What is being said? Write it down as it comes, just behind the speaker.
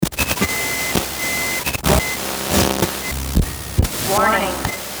Warning.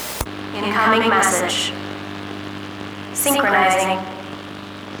 Incoming message. Synchronizing.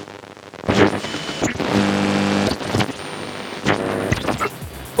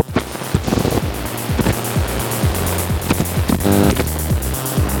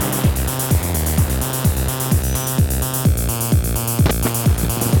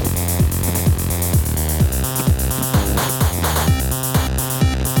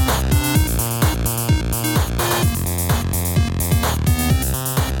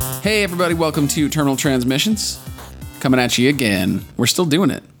 Hey everybody, welcome to Terminal Transmissions. Coming at you again. We're still doing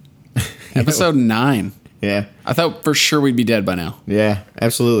it. Episode 9. Yeah. I thought for sure we'd be dead by now. Yeah,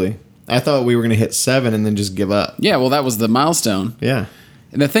 absolutely. I thought we were going to hit 7 and then just give up. Yeah, well that was the milestone. Yeah.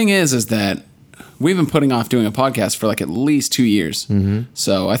 And the thing is that we've been putting off doing a podcast for like at least 2 years. Mm-hmm.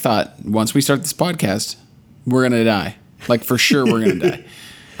 So I thought once we start this podcast, we're going to die. Like for sure we're going to die.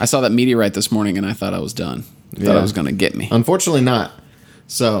 I saw that meteorite this morning and I thought I was done. I thought it was going to get me. Unfortunately not.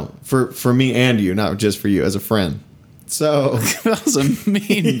 So, for me and you, not just for you, as a friend. So That was a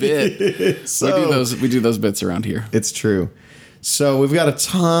mean bit. So we do those bits around here. It's true. So we've got a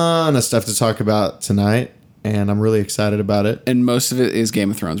ton of stuff to talk about tonight, and I'm really excited about it. And most of it is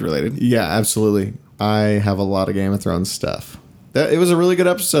Game of Thrones related. Yeah, absolutely. I have a lot of Game of Thrones stuff. It was a really good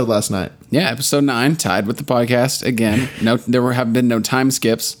episode last night. Yeah, episode 9 tied with the podcast again. Have been no time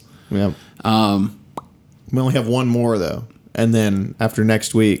skips. Yeah. We only have one more though, and then after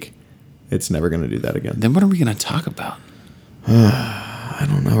next week, it's never going to do that again. Then what are we going to talk about? I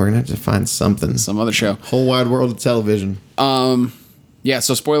don't know. We're gonna have to find something. Some other show. Whole wide world of television. Yeah.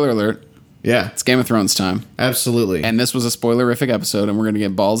 So spoiler alert. Yeah, It's Game of Thrones time, absolutely. and this was a spoilerific episode, and we're going to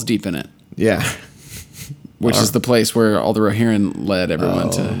get balls deep in it, Yeah. which is the place where all the Rohirrim led everyone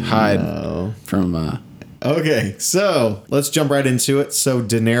to hide from. Okay, so let's jump right into it. So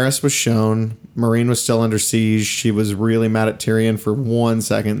Daenerys was shown. Meereen was still under siege. She was really mad at Tyrion for 1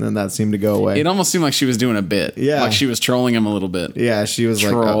 second, then that seemed to go away. It almost seemed like she was doing a bit. Yeah. Like she was trolling him a little bit. Yeah, she was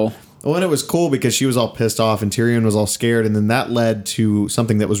Troll. like... Well, and it was cool because she was all pissed off and Tyrion was all scared. And then that led to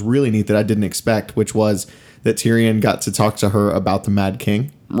something that was really neat that I didn't expect, which was that Tyrion got to talk to her about the Mad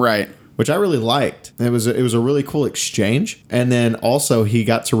King. Right. Which I really liked. It was a really cool exchange. And then also he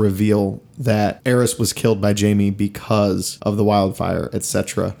got to reveal that Aerys was killed by Jaime because of the wildfire,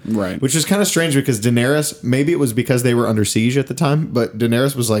 etc. Right. Which is kind of strange because Daenerys, maybe it was because they were under siege at the time, but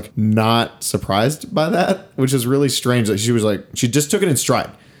Daenerys was like not surprised by that, which is really strange. That she was like, she just took it in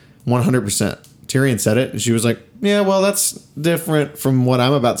stride, 100%. Tyrion said it, and she was like, yeah, well, that's different from what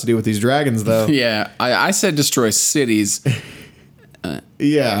I'm about to do with these dragons, though. Yeah. I said destroy cities.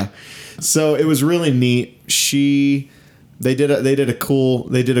 Yeah. So it was really neat. They did a cool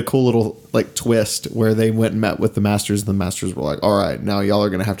little like twist where they went and met with the masters. And the masters were like, all right, now y'all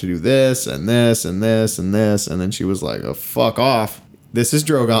are going to have to do this and this and this and this. And then she was like, oh, fuck off. This is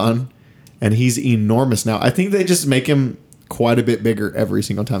Drogon and he's enormous now. I think they just make him quite a bit bigger every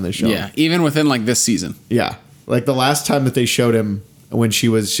single time they show him. Yeah. Even within like this season. Yeah. Like the last time that they showed him when she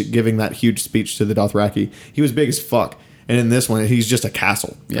was giving that huge speech to the Dothraki, he was big as fuck. And in this one, he's just a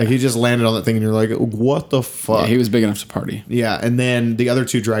castle. Yeah. Like he just landed on that thing and you're like, what the fuck? Yeah, he was big enough to party. Yeah, and then the other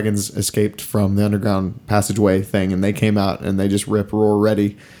 2 dragons escaped from the underground passageway thing, and they came out and they just roar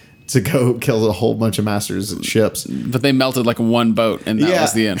ready to go kill a whole bunch of masters' ships. But they melted like one boat, and that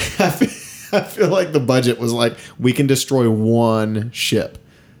was the end. I feel like the budget was like, we can destroy 1 ship.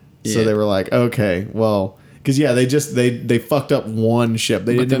 So Yeah. they were like, okay, well, because they fucked up 1 ship.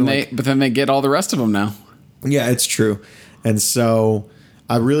 But then they get all the rest of them now. Yeah, it's true. And so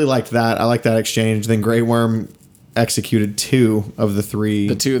I really liked that. I liked that exchange. Then Grey Worm executed 2 of the 3.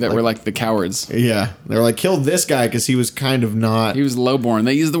 The 2 that were like the cowards. Yeah. They were like, kill this guy because he was kind of not. He was lowborn.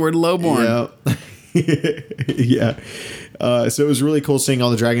 They used the word lowborn. Yeah. Yeah. So it was really cool seeing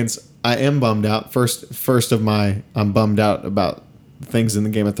all the dragons. I am bummed out. I'm bummed out about things in the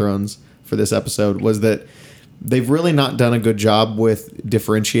Game of Thrones for this episode was that they've really not done a good job with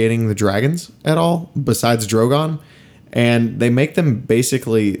differentiating the dragons at all, besides Drogon. And they make them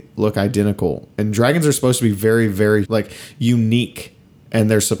basically look identical. And dragons are supposed to be very, very, like, unique. And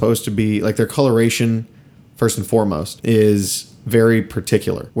they're supposed to be, like, their coloration, first and foremost, is very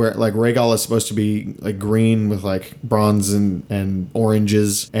particular. Where, like, Rhaegal is supposed to be, like, green with, like, bronze and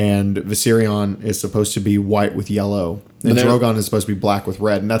oranges. And Viserion is supposed to be white with yellow. And Drogon is supposed to be black with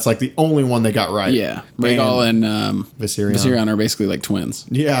red. And that's, like, the only one they got right. Yeah. Rhaegal and Viserion are basically like twins.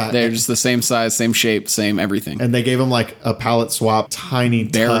 Yeah. They're just the same size, same shape, same everything. And they gave him, like, a palette swap, tiny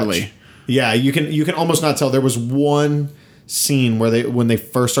Barely. touch. Yeah, you can almost not tell. There was one scene where when they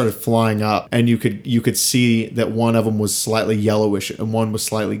first started flying up, and you could see that one of them was slightly yellowish and one was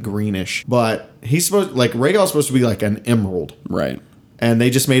slightly greenish. But Rhaegal's supposed to be like an emerald. Right. And they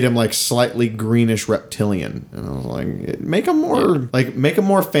just made him like slightly greenish reptilian. And I was like, make him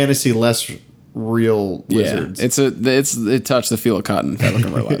more fantasy, less real wizards. Yeah, it touched the feel of cotton fabric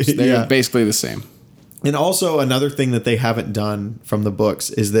in real life. They're basically the same. And also another thing that they haven't done from the books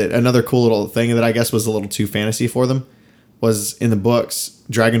is that another cool little thing that I guess was a little too fantasy for them was in the books,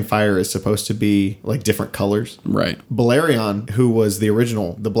 Dragonfire is supposed to be like different colors. Right. Balerion, who was the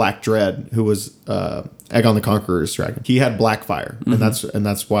original, the Black Dread, who was Aegon the Conqueror's dragon, he had black fire, and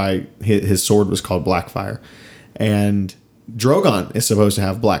that's why his sword was called Blackfire. And Drogon is supposed to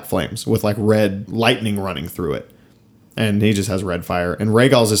have black flames with like red lightning running through it. And he just has red fire. And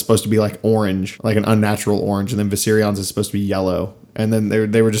Rhaegal's is supposed to be like orange, like an unnatural orange. And then Viserion's is supposed to be yellow. And then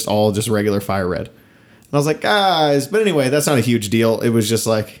they were just all just regular fire red. And I was like, guys. But anyway, that's not a huge deal. It was just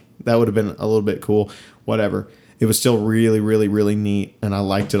like, that would have been a little bit cool. Whatever. It was still really, really, really neat. And I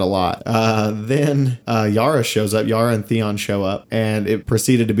liked it a lot. Then Yara shows up. Yara and Theon show up. And it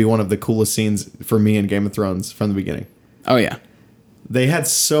proceeded to be one of the coolest scenes for me in Game of Thrones from the beginning. Oh, yeah. They had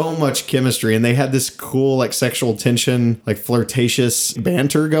so much chemistry, and they had this cool, like, sexual tension, like, flirtatious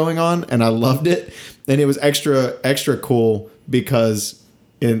banter going on, and I loved it. And it was extra cool because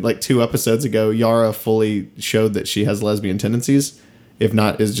in, like, 2 episodes ago, Yara fully showed that she has lesbian tendencies, if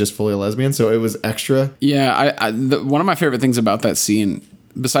not is just fully a lesbian, so it was extra. Yeah, one of my favorite things about that scene,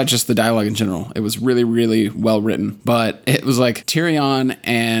 besides just the dialogue in general, it was really, really well written, but it was like Tyrion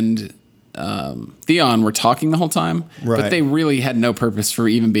and Theon were talking the whole time, but they really had no purpose for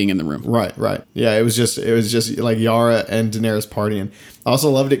even being in the room. Right. Yeah, it was just like Yara and Daenerys partying. I also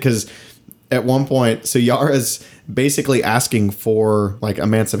loved it because at one point, so Yara's basically asking for like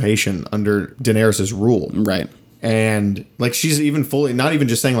emancipation under Daenerys's rule. Right. And like she's even fully not even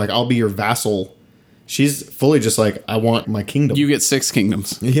just saying like I'll be your vassal. She's fully just like I want my kingdom. You get 6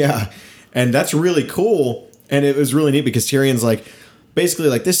 kingdoms. Yeah. And that's really cool. And it was really neat because Tyrion's like basically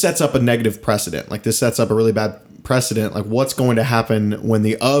like this sets up a negative precedent. Like this sets up a really bad precedent. Like what's going to happen when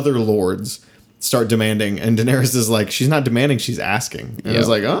the other lords start demanding? And Daenerys is like, she's not demanding, she's asking. And I was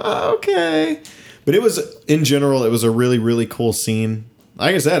like, oh, okay. But it was, in general, it was a really, really cool scene.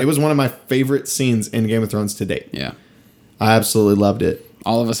 Like I said, it was one of my favorite scenes in Game of Thrones to date. Yeah. I absolutely loved it.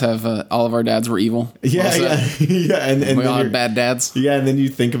 All of us have, all of our dads were evil. Yeah. And we all had bad dads. Yeah, and then you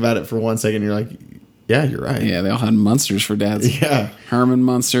think about it for 1 second, you're like, yeah, you're right. Yeah, they all had monsters for dads. Yeah. Herman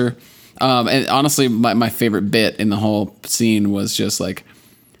Munster. And honestly, my favorite bit in the whole scene was just like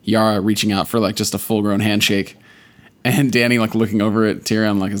Yara reaching out for like just a full-grown handshake. And Dany like looking over at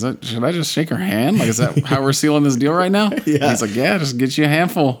Tyrion like, should I just shake her hand? Like, is that how we're sealing this deal right now? Yeah. And he's like, yeah, just get you a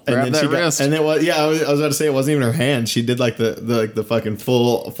handful. Grab that wrist. And it was, I was about to say it wasn't even her hand. She did like the fucking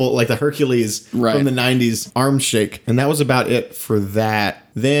full like the Hercules from the 90s arm shake. And that was about it for that.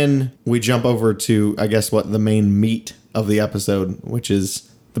 Then we jump over to, I guess, what the main meat of the episode, which is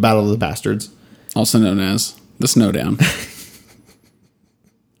the Battle of the Bastards. Also known as the Snowdown.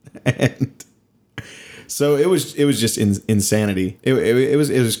 And so it was just insanity. It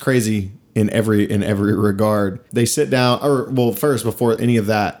was crazy in every regard. They sit down, first before any of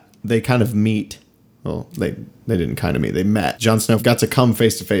that, they kind of meet. Well, they didn't kind of meet. They met. Jon Snow got to come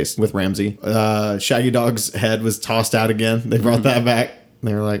face to face with Ramsay. Shaggy Dog's head was tossed out again. They brought that back.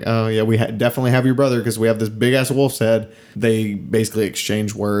 They were like, oh yeah, we definitely have your brother because we have this big ass wolf's head. They basically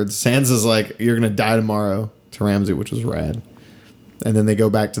exchange words. Sansa's like, you're gonna die tomorrow to Ramsay, which was rad. And then they go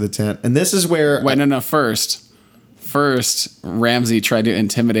back to the tent. And this is where... Wait, no. First, Ramsay tried to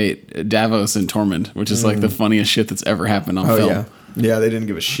intimidate Davos and Tormund, which is like the funniest shit that's ever happened on film. Yeah. Yeah, they didn't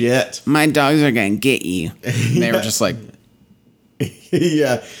give a shit. My dogs are going to get you. And they were just like...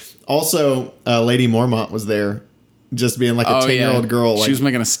 Yeah. Also, Lady Mormont was there, just being like a 10-year-old girl. Like, she was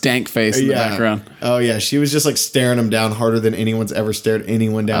making a stank face in the background. Oh, yeah. She was just like staring him down harder than anyone's ever stared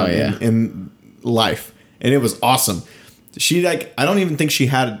anyone down in life. And it was awesome. She like I don't even think she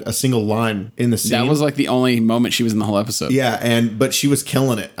had a single line in the scene. That was like the only moment she was in the whole episode. Yeah, but she was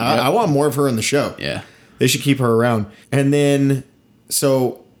killing it. I want more of her in the show. Yeah. They should keep her around. And then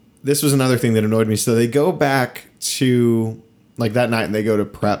so this was another thing that annoyed me. So they go back to like that night and they go to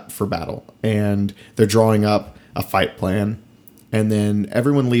prep for battle and they're drawing up a fight plan. And then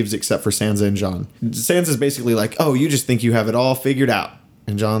everyone leaves except for Sansa and Jon. Sansa's basically like, "Oh, you just think you have it all figured out."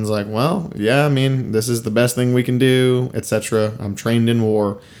 And Jon's like, well, yeah, I mean, this is the best thing we can do, etc. I'm trained in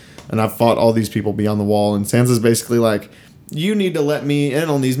war, and I've fought all these people beyond the wall. And Sansa's basically like, you need to let me in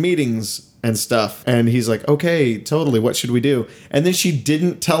on these meetings and stuff. And he's like, okay, totally. What should we do? And then she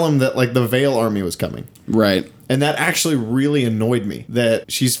didn't tell him that like the Vale army was coming. Right. And that actually really annoyed me,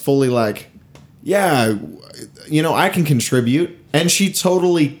 that she's fully like, yeah, you know, I can contribute. And she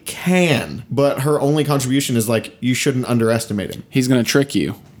totally can. But her only contribution is like, you shouldn't underestimate him. He's going to trick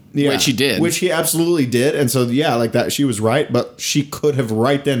you. Yeah, Which he did. Which he absolutely did. And so, yeah, like that, she was right. But she could have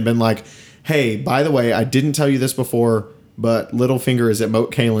right then been like, hey, by the way, I didn't tell you this before, but Littlefinger is at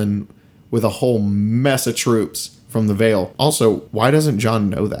Moat Cailin with a whole mess of troops from the Vale. Also, why doesn't Jon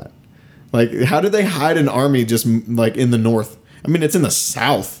know that? Like, how did they hide an army just like in the north? I mean, it's in the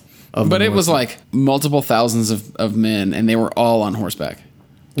south of But the it north. was like multiple thousands of men, and they were all on horseback.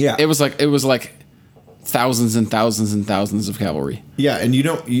 Yeah. It was like thousands and thousands and thousands of cavalry. Yeah, and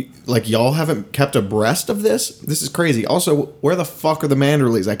y'all haven't kept abreast of this? This is crazy. Also, where the fuck are the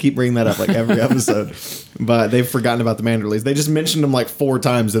Manderleys? I keep bringing that up like every episode. But they've forgotten about the Manderleys. They just mentioned them like 4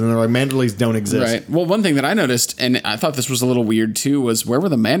 times, and then they're like, Manderleys don't exist. Right. Well, one thing that I noticed, and I thought this was a little weird too, was where were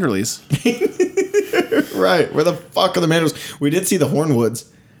the Manderleys? Right. Where the fuck are the Manderleys? We did see the Hornwoods,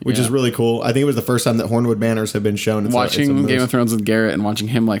 which is really cool. I think it was the first time that Hornwood banners have been shown. Watching Game of Thrones with Garrett and watching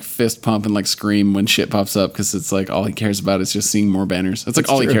him like fist pump and like scream when shit pops up, because it's like all he cares about is just seeing more banners. It's like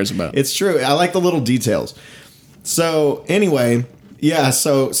all he cares about. It's true. I like the little details. So anyway, yeah,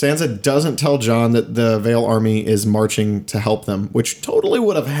 so Sansa doesn't tell Jon that the Vale army is marching to help them, which totally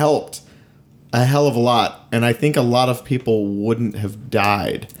would have helped a hell of a lot. And I think a lot of people wouldn't have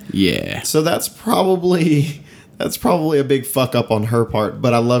died. Yeah. So that's probably a big fuck up on her part.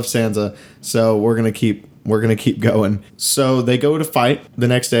 But I love Sansa, so we're gonna keep going. So they go to fight the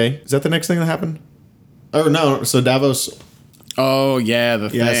next day. Is that the next thing that happened? Oh no! So Davos. Oh yeah, the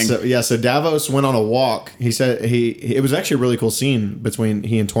thing. So Davos went on a walk. He said it was actually a really cool scene between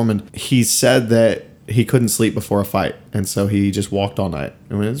he and Tormund. He said that he couldn't sleep before a fight, and so he just walked all night.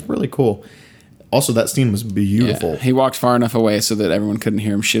 I mean, it's really cool. Also, that scene was beautiful. Yeah. He walked far enough away so that everyone couldn't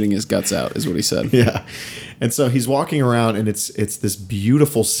hear him shitting his guts out, is what he said. Yeah. And so he's walking around, and it's this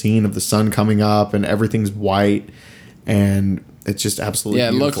beautiful scene of the sun coming up, and everything's white, and it's just absolutely Yeah,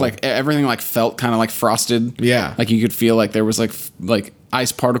 it beautiful. looked like everything like felt kind of like frosted. Yeah. Like you could feel like there was like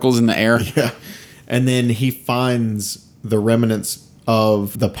ice particles in the air. Yeah. And then he finds the remnants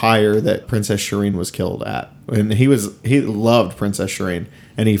of the pyre that Princess Shireen was killed at. And he loved Princess Shireen,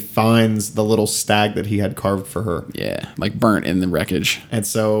 and he finds the little stag that he had carved for her. Yeah, like burnt in the wreckage. And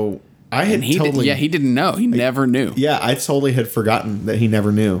so I had He didn't know. He never knew. Yeah, I totally had forgotten that he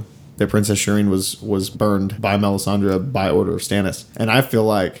never knew that Princess Shireen was burned by Melisandre by order of Stannis. And I feel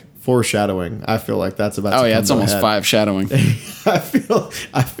like foreshadowing. I feel like that's about. Oh to yeah, come it's to a almost head. 5 shadowing. I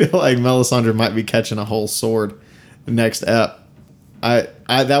feel like Melisandre might be catching a whole sword next ep. I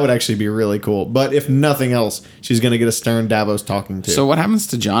that would actually be really cool. But if nothing else, she's gonna get a stern Davos talking to. So what happens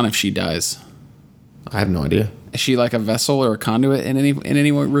to Jon if she dies? I have no idea. Is she like a vessel or a conduit in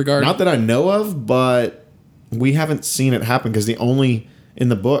any regard? Not that I know of, but we haven't seen it happen because the only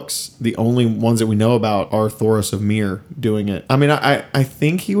ones that we know about are Thoros of Myr doing it. I mean, I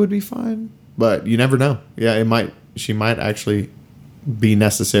think he would be fine, but you never know. Yeah, she might actually be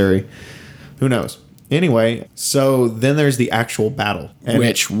necessary. Who knows? Anyway, so then there's the actual battle,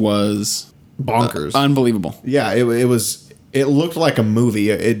 which was bonkers, unbelievable. Yeah, it was. It looked like a movie.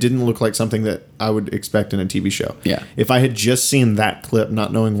 It didn't look like something that I would expect in a TV show. Yeah. If I had just seen that clip,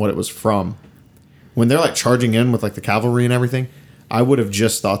 not knowing what it was from, when they're like charging in with like the cavalry and everything, I would have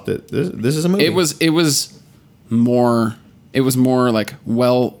just thought that this is a movie. It was more like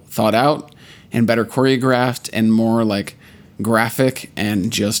well thought out and better choreographed and more like graphic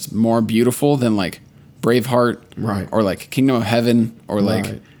and just more beautiful than like Braveheart, right, or like Kingdom of Heaven, or like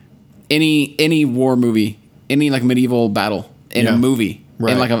right. any war movie, any like medieval battle in a movie,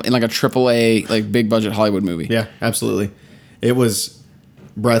 right. in like a AAA like big budget Hollywood movie. Yeah, absolutely. It was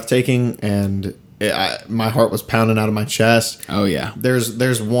breathtaking, and my heart was pounding out of my chest. Oh yeah.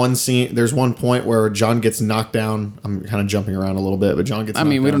 There's one scene. There's one point where Jon gets knocked down. I'm kind of jumping around a little bit, but Jon gets. I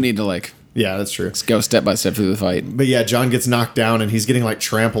mean, we down. don't need to like. Yeah, that's true. Go step by step through the fight. But yeah, Jon gets knocked down and he's getting like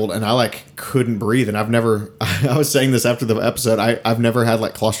trampled, and I like couldn't breathe. And I was saying this after the episode, I've never had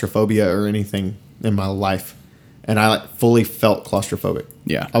like claustrophobia or anything in my life. And I like fully felt claustrophobic.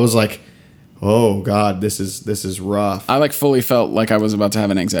 Yeah. I was like, oh God, this is rough. I like fully felt like I was about to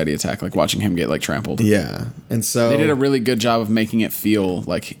have an anxiety attack, like watching him get like trampled. Yeah. And so They did a really good job of making it feel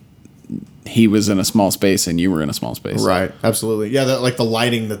like he was in a small space and you were in a small space. Right, absolutely. Yeah, like the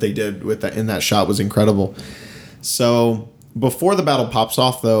lighting that they did with that in that shot was incredible. So before the battle pops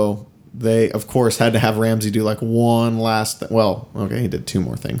off, though, they of course had to have Ramsay do like one last. Well, okay, he did 2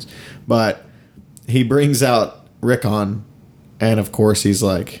 more things, but he brings out Rickon And of course he's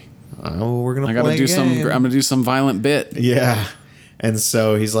like, oh, we're gonna. I gotta do I'm gonna do some violent bit. Yeah. And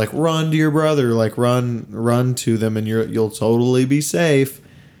so he's like, run to your brother, like run to them, and you'll totally be safe.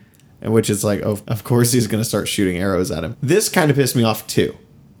 And which is like, oh, of course he's gonna start shooting arrows at him. This kind of pissed me off too.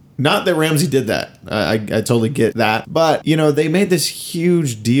 Not that Ramsay did that. I totally get that. But, they made this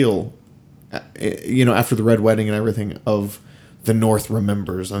huge deal, after the Red Wedding and everything, of the North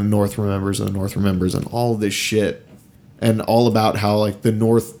remembers, and the North remembers, and the North remembers, and all this shit. And all about how, like, the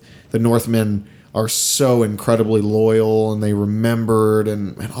Northmen are so incredibly loyal, and they remembered,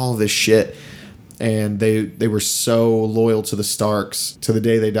 and all of this shit. And they were so loyal to the Starks to the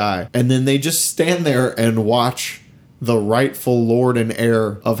day they die. And then they just stand there and watch the rightful lord and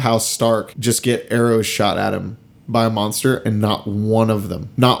heir of House Stark just get arrows shot at him by a monster, and not one of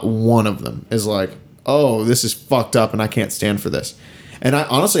them is like, oh, this is fucked up and I can't stand for this. And I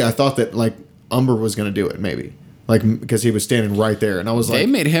thought that, like, Umber was going to do it, maybe. Like, because he was standing right there. And I was like... They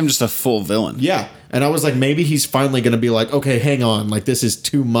made him just a full villain. Yeah. And I was like, maybe he's finally going to be like, okay, hang on. Like, this is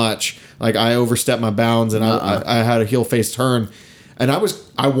too much. Like, I overstepped my bounds, and I had a heel face turn. And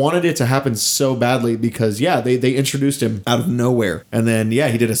I wanted it to happen so badly because, they introduced him out of nowhere. And then,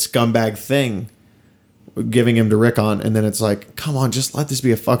 he did a scumbag thing, giving him to Rickon. And then it's like, come on, just let this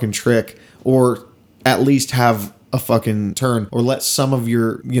be a fucking trick. Or at least have a fucking turn. Or let some of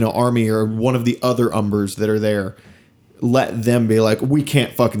your, army or one of the other Umbers that are there, let them be like, we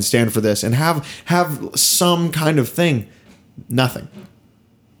can't fucking stand for this. And have some kind of thing. Nothing.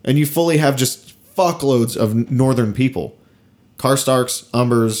 And you fully have just fuckloads of northern people. Karstarks,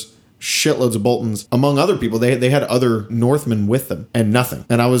 Umbers, shitloads of Boltons, among other people. They had other Northmen with them, and nothing.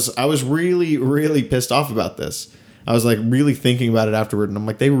 And I was really, really pissed off about this. I was like really thinking about it afterward, and I'm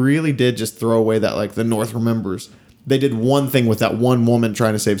like, they really did just throw away that, like, the North remembers. They did one thing with that one woman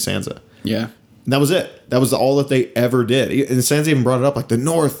trying to save Sansa. Yeah. And that was it. That was all that they ever did. And Sansa even brought it up, like, the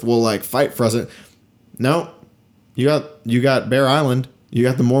North will, like, fight for us. No, you got Bear Island, you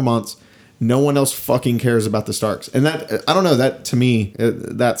got the Mormonts. No one else fucking cares about the Starks. And that, I don't know, that to me,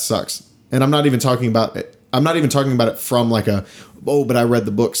 that sucks. And I'm not even talking about it from like a, oh, but I read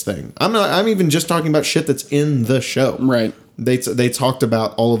the books thing. I'm even just talking about shit that's in the show. Right. They talked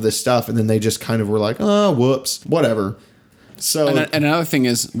about all of this stuff, and then they just kind of were like, oh, whoops, whatever. So and another thing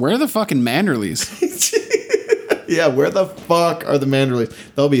is, where are the fucking Manderleys? Yeah, where the fuck are the Manderleys?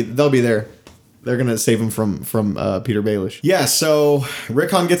 They'll be there. They're going to save him from Peter Baelish. Yeah, so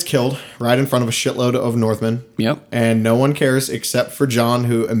Rickon gets killed right in front of a shitload of Northmen. Yep. And no one cares except for Jon,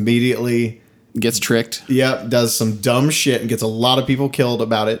 who immediately... Gets tricked. Yep, does some dumb shit and gets a lot of people killed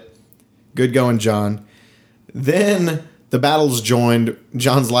about it. Good going, Jon. Then the battle's joined.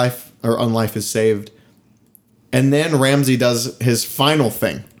 Jon's life or unlife is saved. And then Ramsay does his final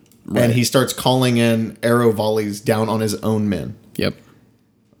thing. Right. And he starts calling in arrow volleys down on his own men. Yep.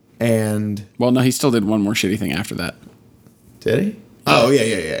 And well, no, he still did one more shitty thing after that. Did he? Oh,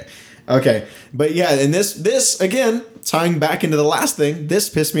 yeah. Okay. But yeah, and this again, tying back into the last thing, this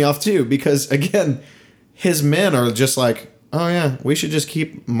pissed me off too, because again, his men are just like, oh yeah, we should just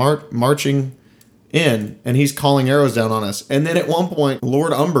keep marching in, and he's calling arrows down on us. And then at one point,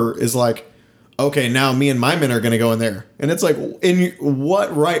 Lord Umber is like, okay, now me and my men are going to go in there. And it's like, in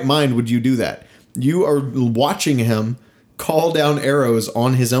what right mind would you do that? You are watching him call down arrows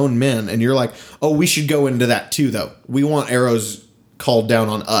on his own men, and you're like, oh, we should go into that too, though. We want arrows called down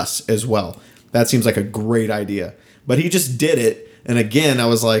on us as well. That seems like a great idea. But he just did it, and again, I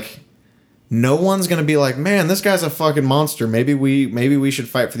was like, no one's going to be like, man, this guy's a fucking monster. Maybe we should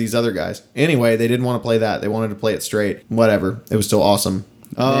fight for these other guys. Anyway, they didn't want to play that. They wanted to play it straight. Whatever. It was still awesome.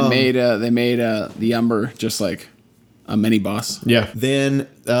 They made the Umber just like a mini boss. Yeah. Then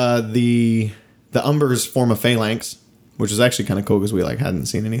the Umbers form a phalanx, which is actually kind of cool because we like hadn't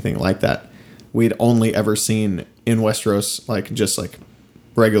seen anything like that. We'd only ever seen in Westeros like just like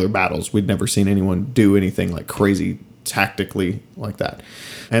regular battles. We'd never seen anyone do anything like crazy tactically like that.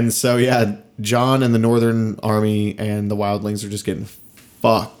 And so yeah, Jon and the Northern Army and the Wildlings are just getting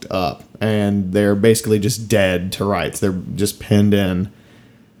fucked up, and they're basically just dead to rights. They're just pinned in.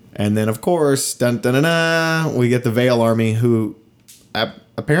 And then of course, we get the Vale Army, who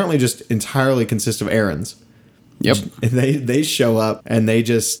apparently just entirely consist of Arryns. Yep. They show up and they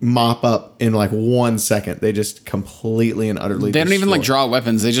just mop up in like 1 second. They just completely and utterly They don't even like draw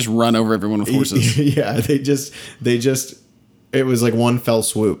weapons. They just run over everyone with horses. Yeah, they just it was like one fell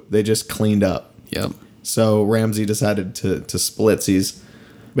swoop. They just cleaned up. Yep. So Ramsay decided to splitsies.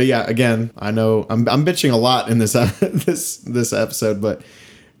 But yeah, again, I know I'm bitching a lot in this this episode, but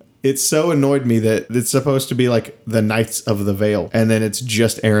it so annoyed me that it's supposed to be like the Knights of the Vale, and then it's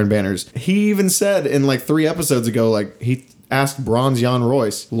just Aaron banners. He even said in like 3 episodes ago, like asked Bronze Jan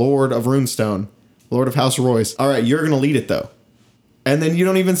Royce, Lord of Runestone, Lord of House Royce, all right, you're going to lead it though. And then you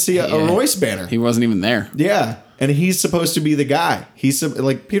don't even see a Royce banner. He wasn't even there. Yeah. And he's supposed to be the guy. He's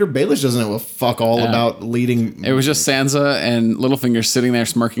like, Peter Baelish doesn't know a fuck all about leading. It was just Sansa and Littlefinger sitting there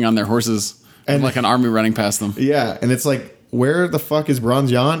smirking on their horses and like an army running past them. Yeah. And it's like, where the fuck is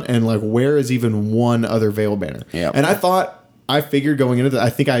Bronze Jan? And like, where is even one other Vale banner? Yeah. And I figured going into that, I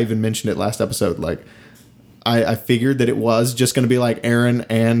think I even mentioned it last episode. Like, I figured that it was just going to be like Aaron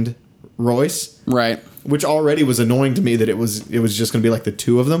and Royce. Right. Which already was annoying to me that it was just going to be like the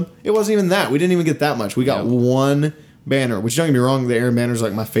two of them. It wasn't even that. We didn't even get that much. We got one banner, which don't get me wrong, the Aaron banner is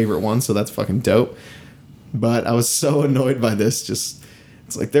like my favorite one, so that's fucking dope. But I was so annoyed by this. Just,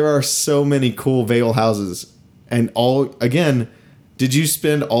 it's like there are so many cool Vale houses. And all, again, did you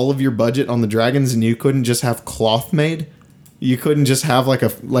spend all of your budget on the dragons and you couldn't just have cloth made? You couldn't just have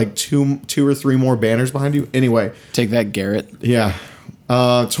like two or three more banners behind you? Anyway. Take that, Garrett. Yeah.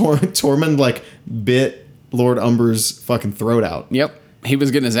 Tormund like bit Lord Umber's fucking throat out. Yep. He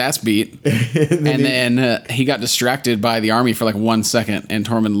was getting his ass beat. and then he got distracted by the army for like 1 second, and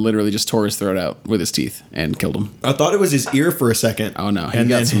Tormund literally just tore his throat out with his teeth and killed him. I thought it was his ear for a second. Oh no, he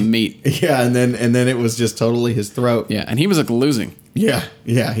got some meat. Yeah, and then it was just totally his throat. Yeah, and he was like losing. Yeah,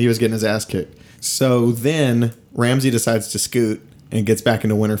 he was getting his ass kicked. So then Ramsay decides to scoot and gets back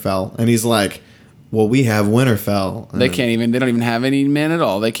into Winterfell, and he's like, well, we have Winterfell. They don't even have any men at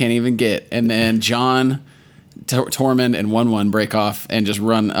all. They can't even get. And then Jon, Tormund, and 1-1 break off and just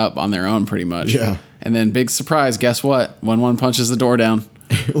run up on their own pretty much. Yeah. And then big surprise, guess what? 1-1 punches the door down.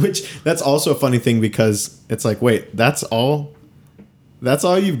 Which, that's also a funny thing because it's like, wait, that's all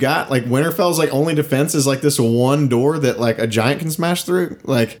you've got? Like, Winterfell's like only defense is like this one door that like a giant can smash through?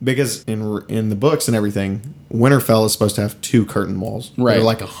 Like, because in the books and everything, Winterfell is supposed to have 2 curtain walls. Right. They're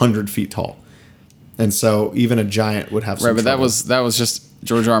like 100 feet tall. And so even a giant would have some Right, but trouble. that was just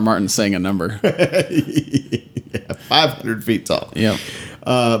George R. R. Martin saying a number. Yeah, 500 feet tall. Yep.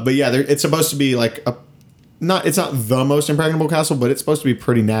 But yeah, it's supposed to be like it's not the most impregnable castle, but it's supposed to be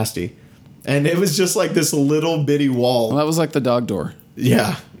pretty nasty. And it was just like this little bitty wall. Well, that was like the dog door.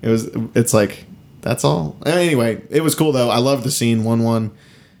 Yeah, it's like, that's all. Anyway, it was cool though. I loved the scene. 1-1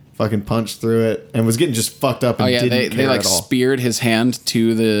 fucking punched through it and was getting just fucked up and didn't care they like at all. speared his hand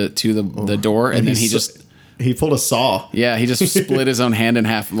to the door, and then he pulled a saw. Yeah, he just split his own hand in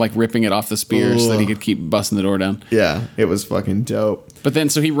half, like ripping it off the spear so that he could keep busting the door down. Yeah, it was fucking dope. But then,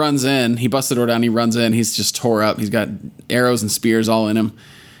 so he runs in, he busts the door down, he runs in, he's just tore up. He's got arrows and spears all in him.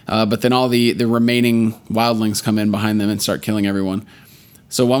 But then all the remaining wildlings come in behind them and start killing everyone.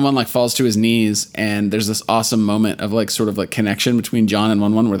 So 1-1 like falls to his knees, and there's this awesome moment of like sort of like connection between Jon and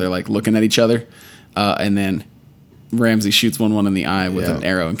 1-1 where they're like looking at each other, and then Ramsay shoots 1-1 in the eye with an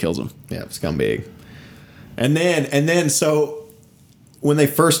arrow and kills him. Yeah, scumbag. And then so when they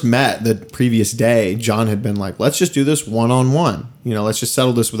first met the previous day, Jon had been like, let's just do this 1-on-1. You know, let's just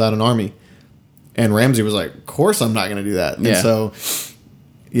settle this without an army. And Ramsay was like, of course I'm not going to do that. And so,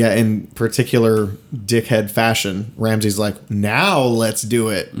 yeah, in particular dickhead fashion, Ramsay's like, now let's do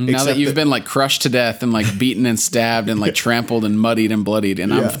it. Now that you've been like crushed to death and like beaten and stabbed and like trampled and muddied and bloodied,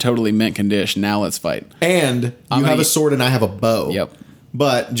 and I'm totally mint condition, now let's fight. And you have a sword and I have a bow. Yep.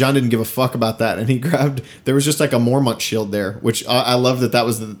 But Jon didn't give a fuck about that, and he grabbed. There was just like a Mormont shield there, which I love that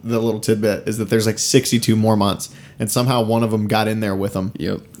was the little tidbit is that there's like 62 Mormonts, and somehow one of them got in there with him.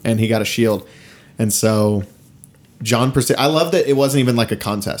 Yep. And he got a shield, and so Jon I love that it wasn't even like a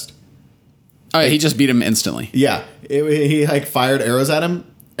contest. Oh, yeah, he just beat him instantly. Yeah, he like fired arrows at him,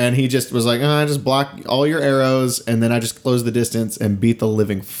 and he just was like, I just block all your arrows, and then I just close the distance and beat the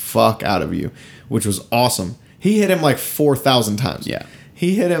living fuck out of you, which was awesome. He hit him like 4,000 times. Yeah.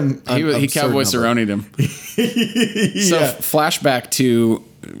 He hit him. He Cowboy Cerrone'd him. So flashback to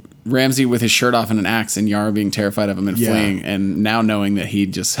Ramsay with his shirt off and an axe, and Yara being terrified of him and fleeing, and now knowing that he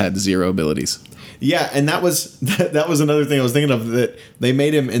just had 0 abilities. Yeah, and that was another thing I was thinking of, that they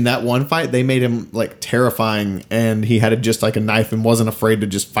made him in that one fight. They made him like terrifying, and he had just like a knife and wasn't afraid to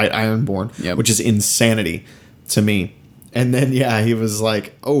just fight Ironborn, which is insanity to me. And then he was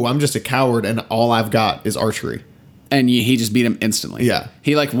like, "Oh, I'm just a coward, and all I've got is archery." And he just beat him instantly. Yeah.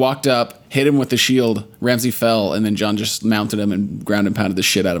 He like walked up, hit him with the shield, Ramsay fell, and then Jon just mounted him and ground and pounded the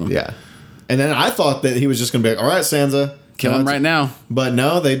shit out of him. Yeah. And then I thought that he was just going to be like, all right, Sansa. Kill him right now. But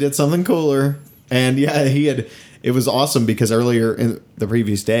no, they did something cooler. And it was awesome because earlier in the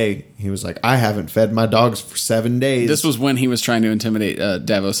previous day, he was like, I haven't fed my dogs for 7 days. This was when he was trying to intimidate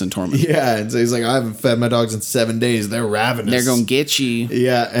Davos and Tormund. Yeah, and so he's like, I haven't fed my dogs in 7 days. They're ravenous. They're going to get you.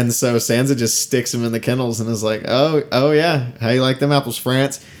 Yeah, and so Sansa just sticks him in the kennels and is like, oh yeah, how you like them apples,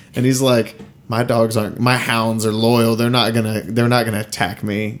 France? And he's like, my dogs aren't, my hounds are loyal. They're not gonna attack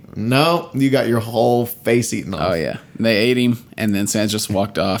me. No, you got your whole face eaten off. Oh yeah, they ate him, and then Sansa just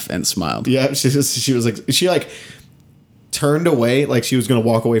walked off and smiled. Yeah, she turned away, like she was gonna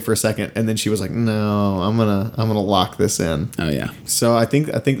walk away for a second, and then she was like, no, I'm gonna lock this in. Oh yeah. So I think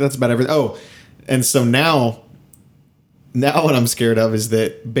that's about everything. Oh, and so now what I'm scared of is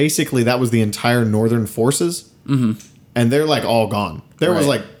that basically that was the entire northern forces, and they're like all gone. There was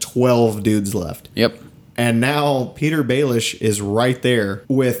like 12 dudes left. Yep. And now Peter Baelish is right there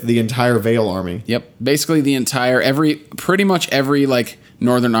with the entire Vale army. Yep. Basically pretty much every like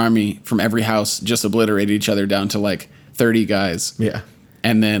northern army from every house just obliterated each other down to like 30 guys. Yeah.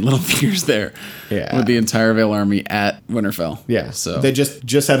 And then Littlefinger's there. Yeah. With the entire Vale army at Winterfell. Yeah. So they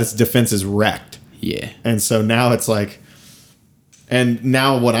just had its defenses wrecked. Yeah. And so now it's like, and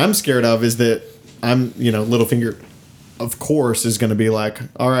now what I'm scared of is that Littlefinger, of course, is going to be like,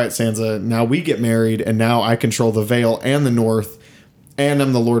 all right, Sansa, now we get married, and now I control the Vale and the North, and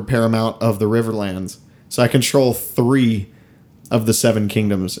I'm the Lord Paramount of the Riverlands. So I control 3 of the 7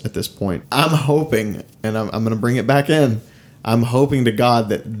 kingdoms at this point. I'm hoping, and I'm going to bring it back in, I'm hoping to God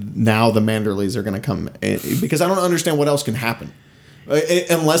that now the Manderleys are going to come in, because I don't understand what else can happen.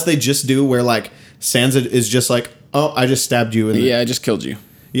 Unless they just do where, like, Sansa is just like, oh, I just stabbed you. Yeah, I just killed you.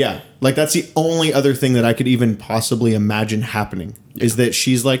 Yeah, like that's the only other thing that I could even possibly imagine happening is that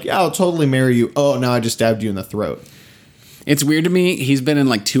she's like, yeah, I'll totally marry you. Oh, no, I just stabbed you in the throat. It's weird to me. He's been in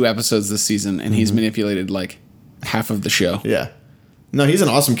like 2 episodes this season, and he's manipulated like half of the show. Yeah. No, he's an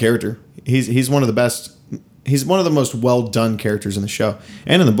awesome character. He's one of the best. He's one of the most well done characters in the show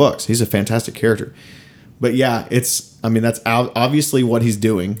and in the books. He's a fantastic character. But yeah, that's obviously what he's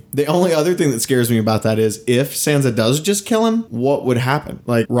doing. The only other thing that scares me about that is if Sansa does just kill him, what would happen?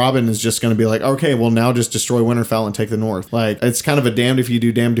 Like, Robin is just going to be like, okay, well, now just destroy Winterfell and take the North. Like, it's kind of a damned if you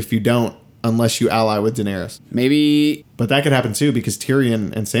do, damned if you don't, unless you ally with Daenerys. Maybe But that could happen too, because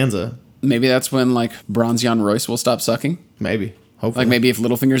Tyrion and Sansa. Maybe that's when like Bronze Yohn Royce will stop sucking. Maybe. Hopefully. Like maybe if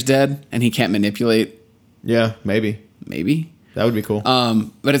Littlefinger's dead and he can't manipulate. Yeah, maybe. That would be cool.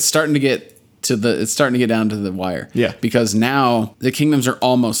 But it's starting to get down to the wire. Yeah. Because now the kingdoms are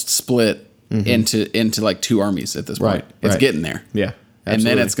almost split into like 2 armies at this point. It's getting there. Yeah.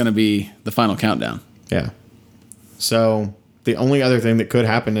 Absolutely. And then it's going to be the final countdown. Yeah. So the only other thing that could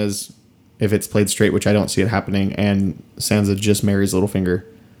happen is if it's played straight, which I don't see it happening, and Sansa just marries Littlefinger.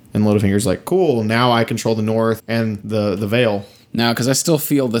 And Littlefinger's like, cool, now I control the North and the Vale. Now, because I still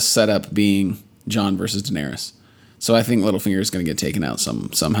feel the setup being Jon versus Daenerys. So I think Littlefinger is going to get taken out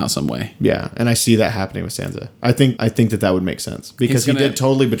somehow, some way. Yeah, and I see that happening with Sansa. I think that would make sense because he did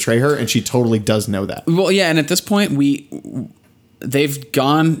totally betray her, and she totally does know that. Well, yeah, and at this point, they've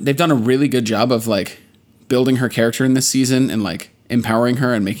done a really good job of like building her character in this season and like empowering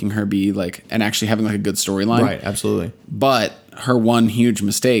her and making her be like and actually having like a good storyline. Right, absolutely. But her one huge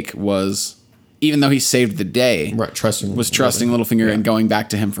mistake was, even though he saved the day, trusting Littlefinger and going back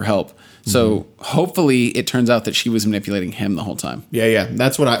to him for help. So hopefully it turns out that she was manipulating him the whole time. Yeah.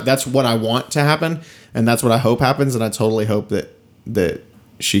 That's what I want to happen, and that's what I hope happens, and I totally hope that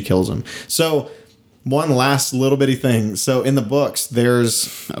she kills him. So one last little bitty thing. So in the books,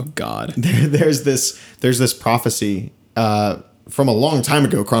 there's there's this prophecy from a long time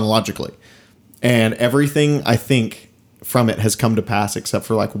ago chronologically, and everything I think from it has come to pass except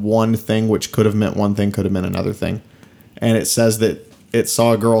for like one thing, which could have meant one thing, could have meant another thing, and it says that it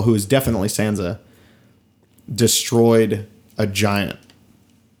saw a girl who is definitely Sansa destroyed a giant.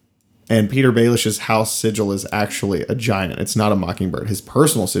 And Peter Baelish's house sigil is actually a giant. It's not a mockingbird. His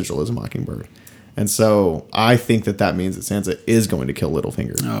personal sigil is a mockingbird. And so I think that means that Sansa is going to kill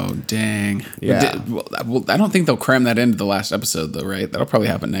Littlefinger. Oh, dang. Yeah. Well, I don't think they'll cram that into the last episode, though, right? That'll probably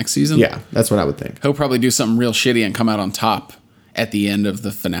happen next season. Yeah, that's what I would think. He'll probably do something real shitty and come out on top at the end of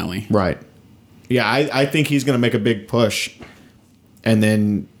the finale. Right. Yeah, I think he's going to make a big push. And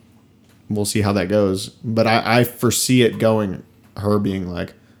then we'll see how that goes. But I foresee it going, her being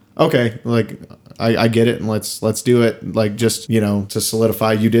like, okay, like I get it, and let's do it. Like, just, to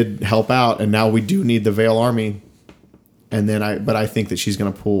solidify, you did help out, and now we do need the Vale army. And then I think that she's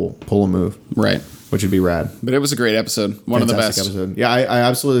gonna pull a move, right? Which would be rad. But it was a great episode, one of the best. Episode. Yeah, I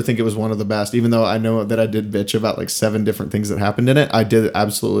absolutely think it was one of the best. Even though I know that I did bitch about like 7 different things that happened in it, I did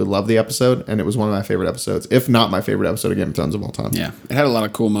absolutely love the episode, and it was one of my favorite episodes, if not my favorite episode of Game of Thrones of all time. Yeah, it had a lot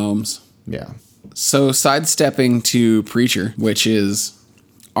of cool moments. Yeah. So sidestepping to Preacher, which is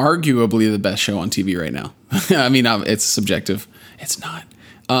arguably the best show on TV right now. I mean, it's subjective. It's not.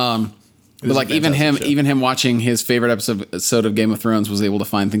 But like even him watching his favorite episode of Game of Thrones was able to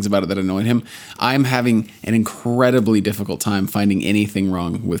find things about it that annoyed him. I'm having an incredibly difficult time finding anything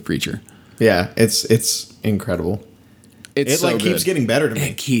wrong with Preacher. Yeah, it's incredible. It's It so keeps good. getting better to me.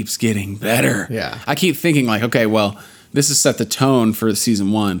 It keeps getting better. Yeah. I keep thinking like, okay, well, this has set the tone for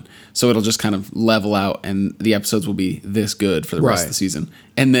season 1, so it'll just kind of level out, and the episodes will be this good for the rest of Right. the season.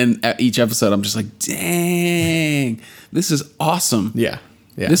 And then at each episode, I'm just like, dang, this is awesome. Yeah.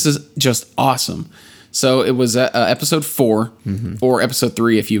 This is just awesome. So it was episode 4, or episode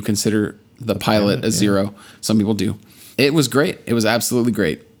 3 if you consider the pilot a 0. Some people do. It was great. It was absolutely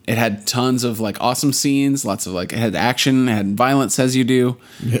great. It had tons of like awesome scenes, lots of like, it had action, it had violence as you do.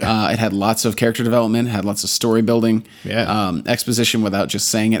 Yeah. It had lots of character development, it had lots of story building, Yeah. exposition without just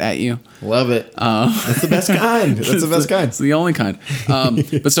saying it at you. Love it. That's the best kind. That's the best kind. It's the only kind.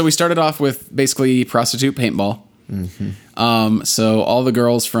 But so we started off with basically prostitute paintball. So all the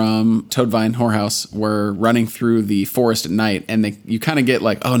girls from Toadvine Whorehouse were running through the forest at night, and you kind of get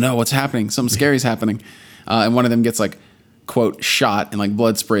like, oh no, what's happening? Something scary's happening. And one of them gets like, quote, shot, and like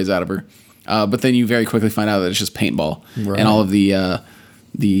blood sprays out of her. But then you very quickly find out that it's just paintball, Right. and all of the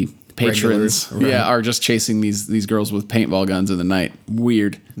patrons, Regulars, right. are just chasing these girls with paintball guns in the night.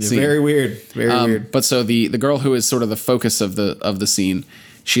 Weird. scene. Very weird. Very weird. But so the girl who is sort of the focus of the scene,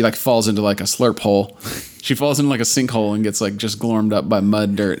 she like falls into like a slurp hole. She falls into like a sinkhole and gets like just glormed up by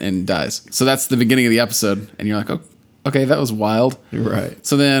mud, dirt, and dies. So that's the beginning of the episode, and you're like, oh, okay, that was wild. Right.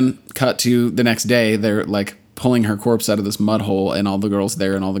 So then cut to the next day, they're like pulling her corpse out of this mud hole, and all the girls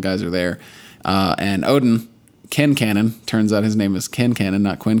there and all the guys are there. And Odin, Ken Cannon, turns out his name is Ken Cannon,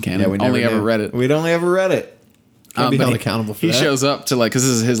 not Quinn Cannon. Yeah, we never only ever knew. read it. We'd only ever read it. Gotta be But held accountable for he that. shows up to like, because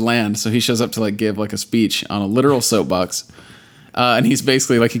this is his land, so he shows up to like give like a speech on a literal soapbox. And he's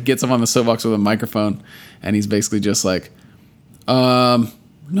basically like, he gets up on the soapbox with a microphone, and he's basically just like,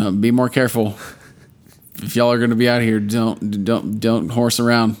 no, be more careful. If y'all are going to be out here, don't horse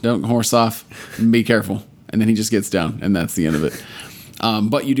around, don't horse off, and be careful. And then he just gets down, and that's the end of it.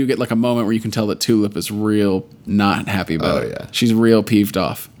 But you do get like a moment where you can tell that Tulip is real not happy about it. Yeah. She's real peeved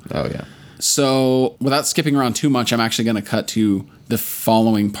off. Oh yeah. So without skipping around too much, I'm actually going to cut to the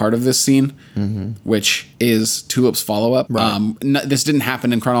following part of this scene, which is Tulip's follow-up. Right. This didn't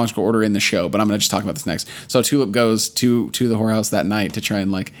happen in chronological order in the show, but I'm going to just talk about this next. So Tulip goes to the whorehouse that night to try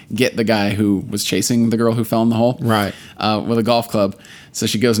and like get the guy who was chasing the girl who fell in the hole, Right. with a golf club. So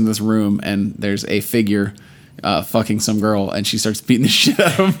she goes into this room, and there's a figure fucking some girl, and she starts beating the shit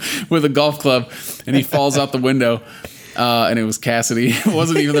out of him with a golf club, and he falls out the window. And it was Cassidy. It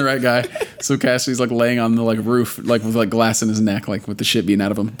wasn't even the right guy. So Cassidy's like laying on the like roof, like with like glass in his neck, like with the shit beaten out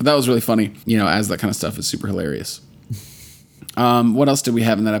of him. But that was really funny. You know, as that kind of stuff is super hilarious. What else did we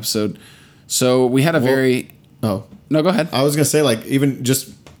have in that episode? So we had a Oh, no, go ahead. I was gonna say, like, even just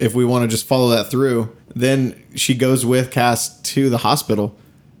if we want to just follow that through, then she goes with Cass to the hospital,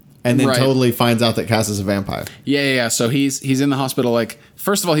 and then Right. totally finds out that Cass is a vampire. Yeah. So he's in the hospital. Like,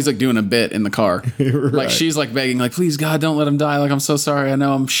 first of all, he's like doing a bit in the car. Like Right. she's like begging, like, please God, don't let him die. Like, I'm so sorry. I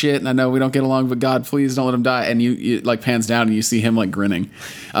know I'm shit, and I know we don't get along, but God, please don't let him die. And you like pans down and you see him like grinning,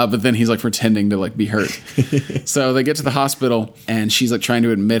 but then he's like pretending to like be hurt. So they get to the hospital, and she's like trying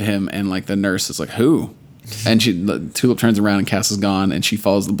to admit him, and like the nurse is like, who? And Tulip turns around, and Cass is gone, and she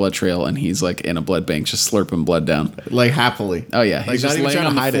follows the blood trail, and he's like in a blood bank, just slurping blood down. Like, happily. Oh yeah, Like, he's not just even laying trying to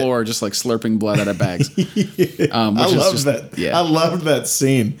on the hide it. floor, just like slurping blood out of bags. I loved that. Yeah. I loved that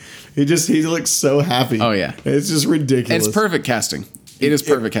scene. He looks so happy. Oh, yeah. It's just ridiculous. It's perfect casting. It is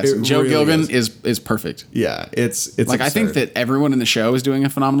perfect casting. it Joe really Gilgun is perfect. Yeah, it's Like, I think absurd. that everyone in the show is doing a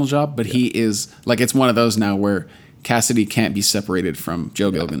phenomenal job, but he is like, it's one of those now where Cassidy can't be separated from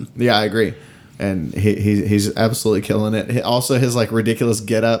Joe Gilgun. Yeah, I agree. And he's absolutely killing it. Also, his like ridiculous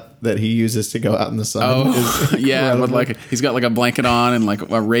getup that he uses to go out in the sun. Oh is yeah, but incredible. like he's got like a blanket on and like a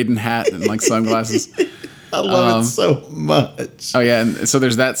Raiden hat and like sunglasses. I love it so much. Oh yeah, and so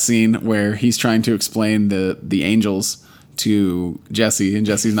there's that scene where he's trying to explain the angels to Jesse, and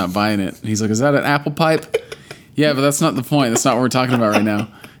Jesse's not buying it. And he's like, "Is that an apple pipe?" Yeah, but that's not the point. That's not what we're talking about right now.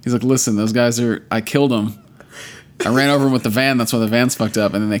 He's like, "Listen, those guys I killed them. I ran over them with the van. That's why the van's fucked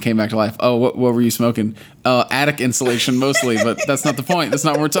up, and then they came back to life. Oh, what were you smoking? Attic insulation mostly, but that's not the point. That's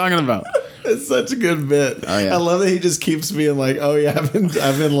not what we're talking about." It's such a good bit. Oh, yeah. I love that he just keeps being like, "Oh yeah, I've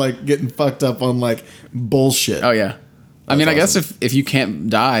been like getting fucked up on like bullshit." Oh yeah. I mean, I guess awesome. if you can't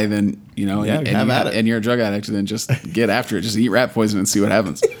die, then you know, Yeah, have at it. and you're a drug addict, then just get after it. Just eat rat poison and see what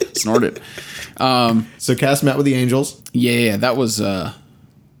happens. Snort it. So Cass met with the angels. Yeah, that was.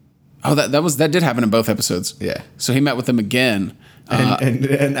 That did happen in both episodes. Yeah. So he met with them again.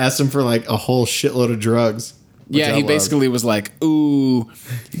 And asked him for like a whole shitload of drugs. which Yeah, I he loved. basically was like, "Ooh,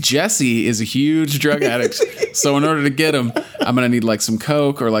 Jesse is a huge drug addict. So in order to get him, I'm gonna need like some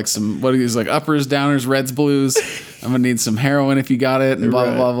coke or like some what are these like uppers, downers, reds, blues. I'm gonna need some heroin if you got it, and blah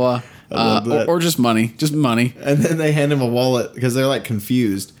blah Right. blah blah." love that. Or just money. Just money. And then they hand him a wallet because they're like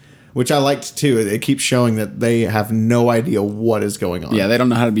confused, which I liked too. It keeps showing that they have no idea what is going on. Yeah, they don't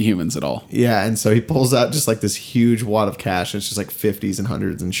know how to be humans at all. Yeah, and so he pulls out just like this huge wad of cash. And it's just like 50s and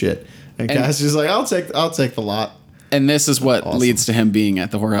 100s and shit. And Cass is just like, I'll take the lot. And this is what leads to him being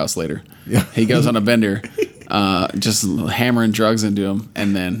at the whorehouse later. Yeah. He goes on a bender, just hammering drugs into him,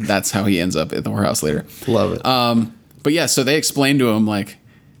 and then that's how he ends up at the whorehouse later. Love it. But yeah, so they explain to him like,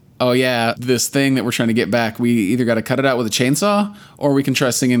 oh yeah, this thing that we're trying to get back, we either got to cut it out with a chainsaw, or we can try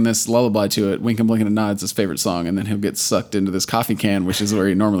singing this lullaby to it. Wink and blink and a nod, it's his favorite song, and then he'll get sucked into this coffee can, which is where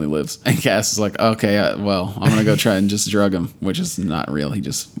he normally lives. And Cass is like, okay, well, I'm gonna go try and just drug him, which is not real. He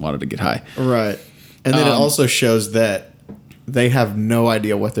just wanted to get high. Right. And then it also shows that they have no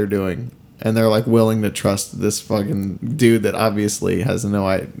idea what they're doing, and they're like willing to trust this fucking dude that obviously has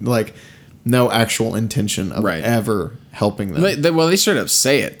no actual intention of ever helping them. They straight up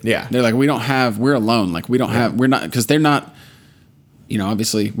say it. Yeah. They're like, we're alone. Like, we're not, because they're not,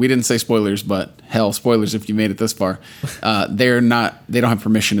 obviously, we didn't say spoilers, but hell, spoilers if you made it this far. They don't have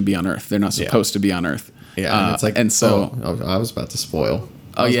permission to be on Earth. They're not supposed to be on Earth. Yeah. And it's like, and so. I was about to spoil.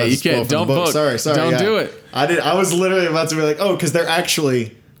 Oh, yeah, you can't. Don't book. Sorry. Don't do it. I was literally about to be like, because they're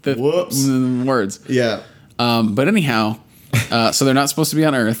actually. Whoops. Words. Yeah. But anyhow. So they're not supposed to be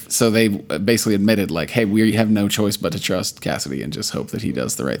on Earth. So they basically admitted, like, hey, we have no choice but to trust Cassidy and just hope that he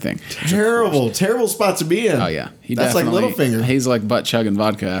does the right thing. Terrible spot to be in. Oh, yeah. That's like Littlefinger. He's like butt chugging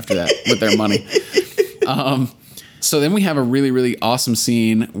vodka after that with their money. So then we have a really, really awesome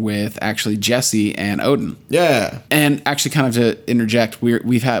scene with actually Jesse and Odin. Yeah. And actually, kind of to interject,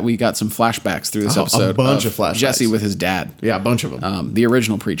 we got some flashbacks through this episode. A bunch of flashbacks. Jesse with his dad. Yeah, a bunch of them. The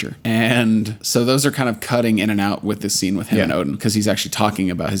original preacher. And so those are kind of cutting in and out with this scene with him and Odin, because he's actually talking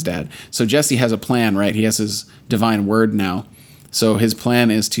about his dad. So Jesse has a plan, right? He has his divine word now. So his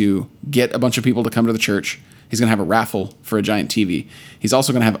plan is to get a bunch of people to come to the church. He's going to have a raffle for a giant TV. He's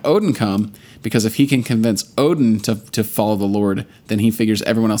also going to have Odin come, because if he can convince Odin to follow the Lord, then he figures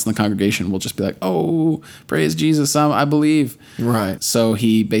everyone else in the congregation will just be like, oh, praise Jesus, I believe. Right. So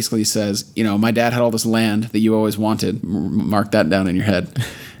he basically says, my dad had all this land that you always wanted. Mark that down in your head.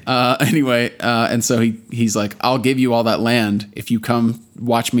 Anyway, and so he's like, I'll give you all that land if you come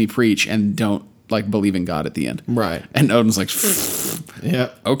watch me preach and don't believe in God at the end. Right. And Odin's like, yeah,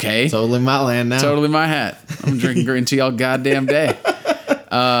 okay. Totally my land now. Totally my hat. I'm drinking green tea all goddamn day.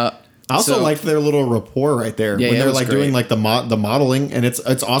 I also liked their little rapport right there when they're like doing like the modeling, and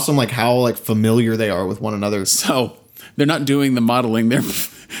it's awesome how familiar they are with one another. So they're not doing the modeling.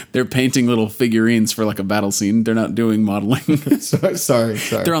 They're painting little figurines for a battle scene. They're not doing modeling. Sorry.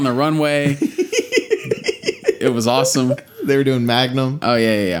 They're on the runway. It was awesome. They were doing Magnum. Oh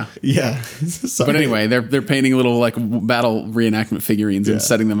yeah. Yeah. But anyway, they're painting little battle reenactment figurines and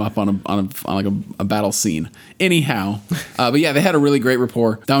setting them up on a battle scene. Anyhow, but yeah, they had a really great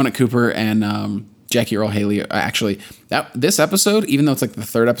rapport. Dominic Cooper and Jackie Earle Haley. Actually, this episode, even though it's the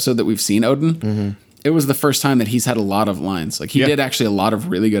third episode that we've seen Odin, it was the first time that he's had a lot of lines. He did actually a lot of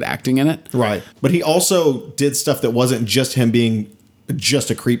really good acting in it. Right. But he also did stuff that wasn't just him being just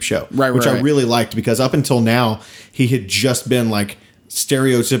a creep show, which I really liked, because up until now he had just been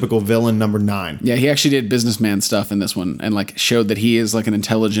stereotypical villain number 9. Yeah, he actually did businessman stuff in this one, and showed that he is an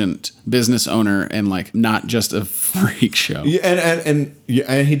intelligent business owner and not just a freak show. Yeah, and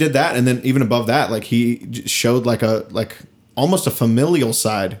he did that, and then even above that, he showed almost a familial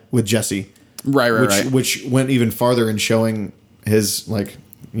side with Jesse, right, which went even farther in showing his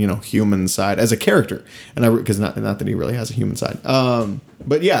human side as a character, and because not that he really has a human side.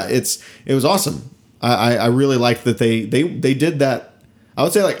 But yeah, it was awesome. I really liked that they did that. I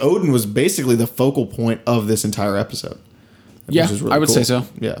would say Odin was basically the focal point of this entire episode. Yeah, really I would say so.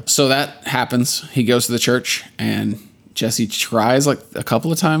 Yeah. So that happens. He goes to the church, and Jesse tries a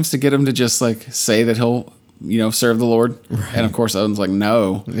couple of times to get him to just say that he'll serve the Lord, and of course Odin's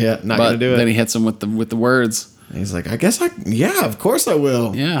no. Yeah, not gonna do it. Then he hits him with the words. And he's like, I guess of course I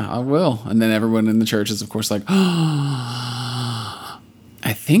will. Yeah, I will. And then everyone in the church is, of course, I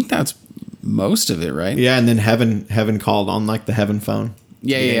think that's most of it, right? Yeah, and then heaven called on the heaven phone.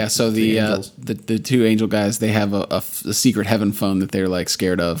 Yeah. So the two angel guys, they have a secret heaven phone that they're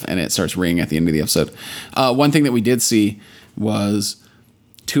scared of, and it starts ringing at the end of the episode. One thing that we did see was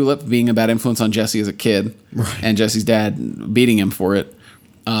Tulip being a bad influence on Jesse as a kid, and Jesse's dad beating him for it.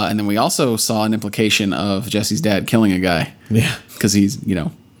 And then we also saw an implication of Jesse's dad killing a guy. Yeah. Because he's,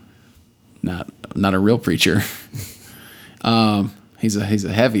 not a real preacher. He's a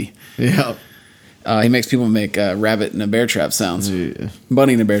heavy. Yeah. He makes people make rabbit in a bear trap sounds. Yeah.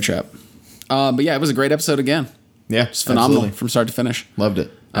 Bunny in a bear trap. But yeah, it was a great episode again. Yeah. It's phenomenal absolutely. from start to finish. Loved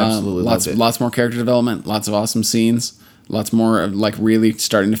it. Absolutely loved it. Lots more character development, lots of awesome scenes, lots more of like really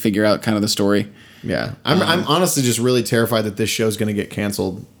starting to figure out kind of the story. Yeah, I'm honestly just really terrified that this show's going to get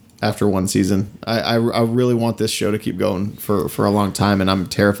canceled after one season. I really want this show to keep going for a long time, and I'm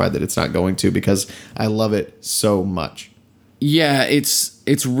terrified that it's not going to because I love it so much. Yeah,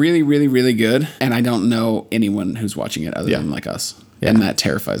 it's really, really, really good, and I don't know anyone who's watching it other than like us, and that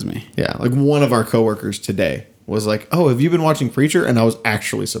terrifies me. Yeah, like one of our coworkers today was like, "Oh, have you been watching Preacher?" And I was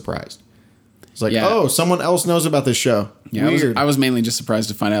actually surprised. It's like, "Oh, someone else knows about this show." Yeah, Weird. I was mainly just surprised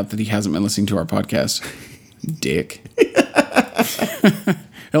to find out that he hasn't been listening to our podcast. Dick.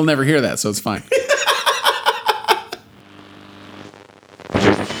 He'll never hear that, so it's fine.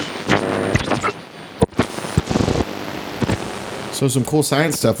 So some cool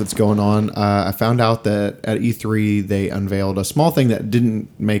science stuff that's going on. I found out that at E3 they unveiled a small thing that didn't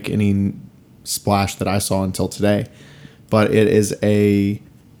make any splash that I saw until today, but it is a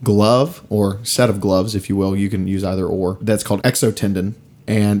glove or set of gloves, if you will. You can use either or. That's called Exotendon,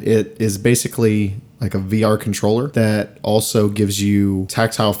 and it is basically like a VR controller that also gives you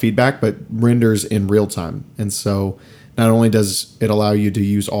tactile feedback, but renders in real time. And so not only does it allow you to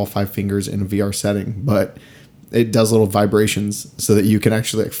use all 5 fingers in a VR setting, but it does little vibrations so that you can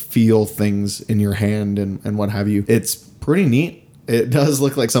actually like feel things in your hand and what have you. It's pretty neat. It does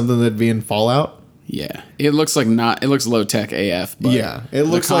look like something that'd be in Fallout. Yeah, it looks like it looks low tech AF. But yeah, it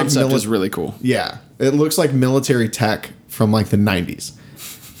looks the like concept is really cool. Yeah, it looks like military tech from like the 90s.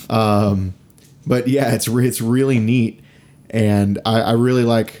 But yeah, it's really neat, and I really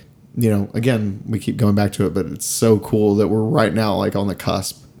like. Again, we keep going back to it, but it's so cool that we're right now like on the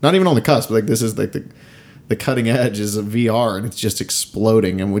cusp. Not even on the cusp, but like this is like the cutting edge is of VR, and it's just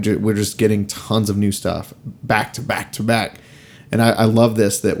exploding, and we're just getting tons of new stuff back to back to back. And I love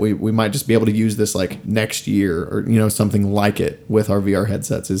this, that we might just be able to use this like next year or something like it with our VR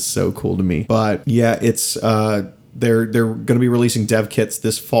headsets is so cool to me. But yeah, it's they're going to be releasing dev kits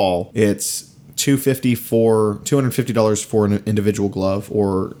this fall. It's $250 for an individual glove,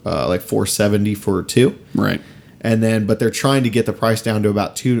 or like $470 for 2. Right. And then, but they're trying to get the price down to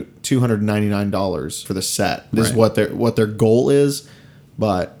about $299 for the set. This is what their goal is,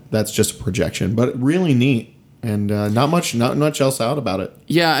 but that's just a projection. But really neat, and not much else out about it.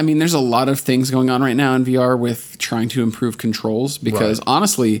 Yeah, I mean, there's a lot of things going on right now in VR with trying to improve controls because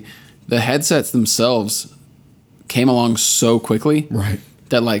honestly, the headsets themselves came along so quickly, right?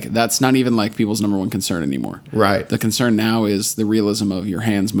 That like that's not even like people's number one concern anymore. Right. The concern now is the realism of your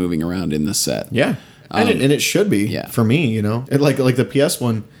hands moving around in this set. Yeah. And it should be for me, like the PS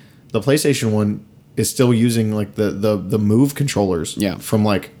one, the PlayStation one is still using like the Move controllers from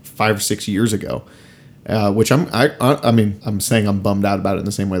like 5 or 6 years ago, which I'm saying I'm bummed out about it in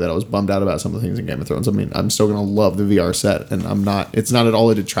the same way that I was bummed out about some of the things in Game of Thrones. I mean, I'm still gonna love the VR set, and it's not at all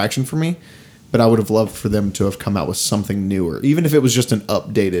a detraction for me. But I would have loved for them to have come out with something newer, even if it was just an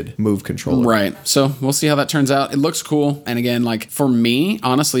updated Move controller. Right. So we'll see how that turns out. It looks cool. And again, like for me,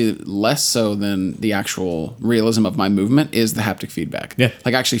 honestly, less so than the actual realism of my movement is the haptic feedback. Yeah.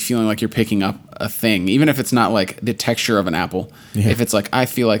 Like actually feeling like you're picking up a thing, even if it's not like the texture of an apple. Yeah. If it's like, I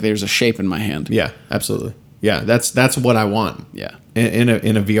feel like there's a shape in my hand. Yeah, absolutely. Yeah, that's what I want. Yeah. In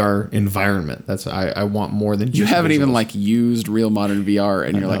a VR environment. I want more than just you haven't visuals. even like used real modern VR,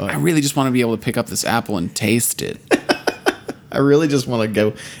 and you're like, I really just want to be able to pick up this apple and taste it. I really just want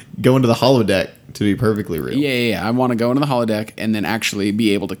to go into the holodeck, to be perfectly real. Yeah. I want to go into the holodeck and then actually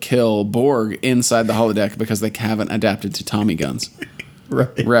be able to kill Borg inside the holodeck because they haven't adapted to Tommy guns.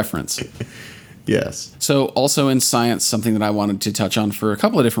 Right. Reference. Yes. So also in science, something that I wanted to touch on for a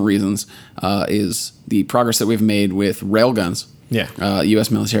couple of different reasons is the progress that we've made with railguns. Yeah.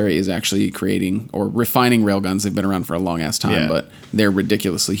 U.S. military is actually creating or refining railguns. They've been around for a long ass time, but they're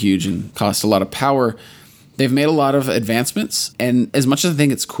ridiculously huge and cost a lot of power. They've made a lot of advancements, and as much as I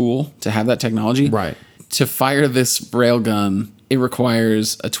think it's cool to have that technology, right, to fire this railgun, it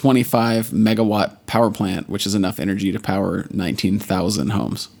requires a 25 megawatt power plant, which is enough energy to power 19,000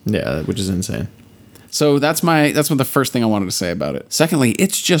 homes. Yeah, which is insane. So that's what the first thing I wanted to say about it. Secondly,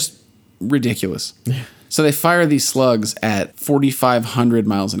 it's just ridiculous. So they fire these slugs at 4,500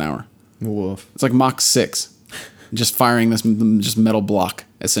 miles an hour. Woof. It's like Mach 6, just firing this just metal block,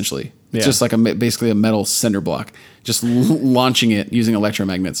 essentially. It's just like basically a metal cinder block, just launching it using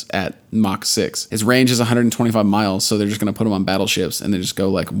electromagnets at Mach 6. Its range is 125 miles, so they're just going to put them on battleships, and they just go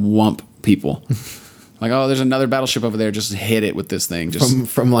like whump people. Like, oh, there's another battleship over there, just hit it with this thing. Just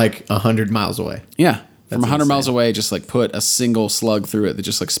from like 100 miles away. Yeah. from 100 miles insane. away, just like put a single slug through it that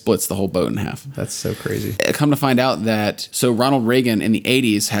just like splits the whole boat in half. That's so crazy. Come to find out that so Ronald Reagan in the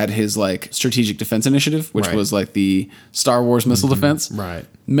 80s had his like strategic defense initiative, which Right. was like the Star Wars missile defense. Right.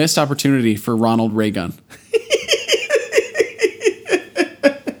 Missed opportunity for Ronald Reagan.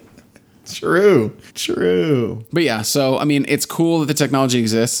 True. But yeah, so I mean, it's cool that the technology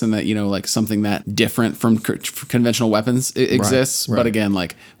exists and that, you know, like something that different from conventional weapons exists. right. But again,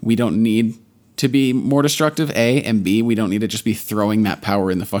 like we don't need to be more destructive, A, and B, we don't need to just be throwing that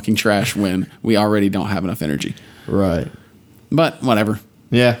power in the fucking trash when we already don't have enough energy. Right. But whatever.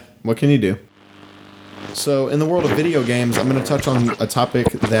 Yeah. What can you do? So, in the world of video games, I'm going to touch on a topic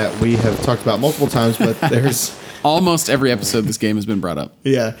that we have talked about multiple times, but there's... Almost every episode this game has been brought up.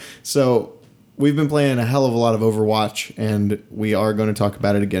 Yeah. So, we've been playing a hell of a lot of Overwatch, and we are going to talk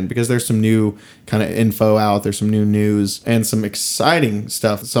about it again because there's some new kind of info out. There's some new news and some exciting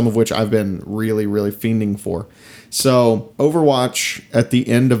stuff, some of which I've been really, really fiending for. So, Overwatch at the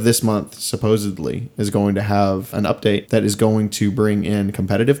end of this month, supposedly, is going to have an update that is going to bring in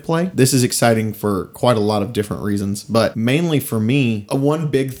competitive play. This is exciting for quite a lot of different reasons, but mainly for me, one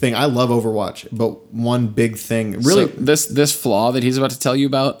big thing, I love Overwatch, but one big thing, really... So this flaw that he's about to tell you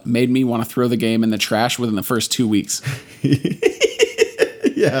about made me want to throw the game in the trash within the first 2 weeks.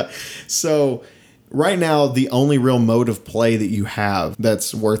 Yeah. So right now, the only real mode of play that you have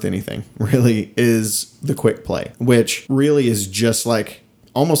that's worth anything really is the quick play, which really is just like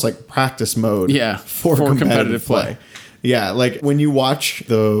almost like practice mode. Yeah, for competitive play. Yeah, like when you watch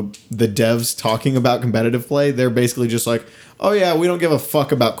the devs talking about competitive play, they're basically just like, "Oh yeah, we don't give a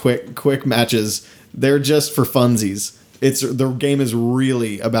fuck about quick matches. They're just for funsies." The game is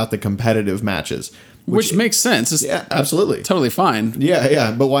really about the competitive matches. Which makes sense. It's Yeah, absolutely. totally fine.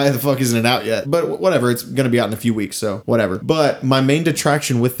 Yeah, but why the fuck isn't it out yet? But whatever, it's going to be out in a few weeks, so whatever. But my main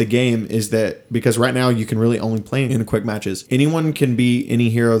detraction with the game is that because right now you can really only play in quick matches, anyone can be any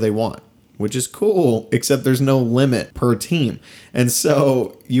hero they want, which is cool, except there's no limit per team. And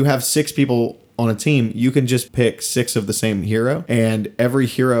so you have 6 people on a team, you can just pick 6 of the same hero, and every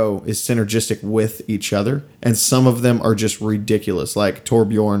hero is synergistic with each other. And some of them are just ridiculous, like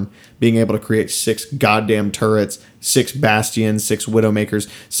Torbjorn being able to create 6 goddamn turrets, 6 bastions, 6 widowmakers.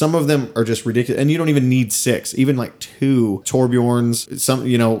 Some of them are just ridiculous, and you don't even need 6, even like 2 Torbjorns. Some,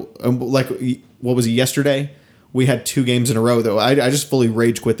 you know, like what was it, yesterday? We had 2 games in a row, though. I just fully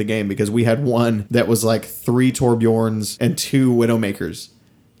rage quit the game because we had one that was like 3 Torbjorns and 2 widowmakers.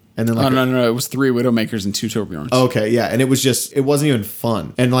 And then like No. It was 3 Widowmakers and 2 Torbjorns. okay, yeah, and it wasn't even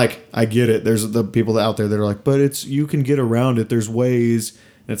fun. And like, I get it. There's the people out there that are like, but you can get around it. There's ways.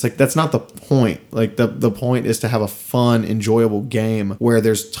 And it's like, that's not the point. Like the point is to have a fun, enjoyable game where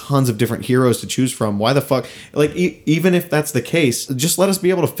there's tons of different heroes to choose from. Why the fuck? Like, even if that's the case, just let us be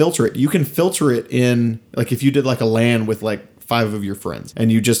able to filter it. You can filter it in, like, if you did like a LAN with like 5 of your friends and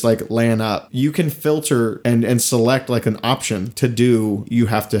you just like LAN up, you can filter and select like an option to do. You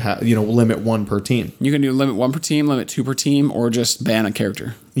have to have, you know, limit 1 per team. You can do limit 1 per team, limit 2 per team, or just ban a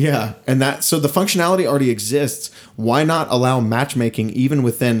character. Yeah, and so the functionality already exists. Why not allow matchmaking even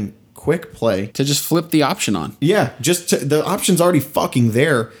within quick play? To just flip the option on. Yeah, the option's already fucking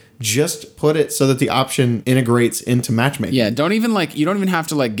there. Just put it so that the option integrates into matchmaking. Yeah, you don't even have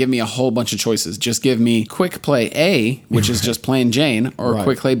to like give me a whole bunch of choices. Just give me quick play A, which is just plain Jane, or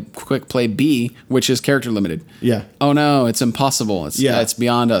Right. quick play B, which is character limited. Yeah. Oh no, it's impossible. Yeah. It's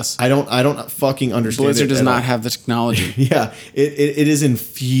beyond us. I don't fucking understand. Blizzard it does at not all. have the technology. Yeah, it is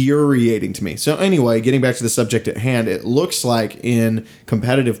infuriating to me. So anyway, getting back to the subject at hand, it looks like in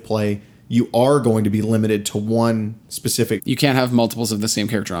competitive play, you are going to be limited to 1 specific. You can't have multiples of the same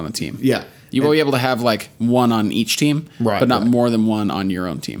character on the team. Yeah. You will be able to have like 1 on each team, Right, but not right. more than 1 on your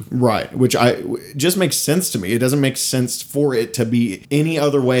own team. Right, which just makes sense to me. It doesn't make sense for it to be any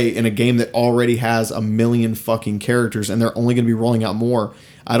other way in a game that already has a million fucking characters and they're only going to be rolling out more.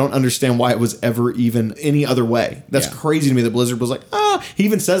 I don't understand why it was ever even any other way. That's Yeah. crazy to me that Blizzard was like, he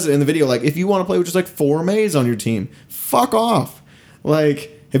even says it in the video, like, if you want to play with just like 4 Mays on your team, fuck off.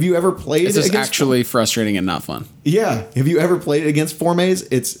 Like, have you ever played It's just against actually frustrating and not fun. Yeah. Have you ever played against 4 Mays?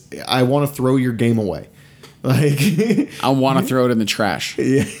 I want to throw your game away. Like, I want to throw it in the trash.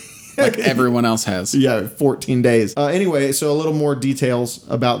 yeah. Like everyone else has. Yeah, 14 days. Anyway, so a little more details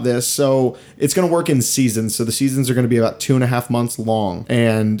about this. So it's going to work in seasons. So the seasons are going to be about 2.5 months long.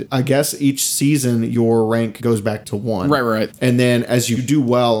 And I guess each season, your rank goes back to 1. Right. And then as you do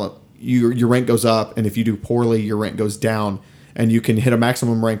well, your rank goes up. And if you do poorly, your rank goes down. and you can hit a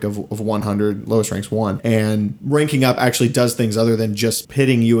maximum rank of 100, lowest rank's 1. And ranking up actually does things other than just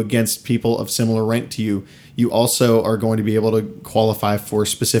pitting you against people of similar rank to you. You also are going to be able to qualify for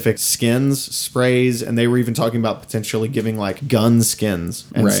specific skins, sprays, and they were even talking about potentially giving like gun skins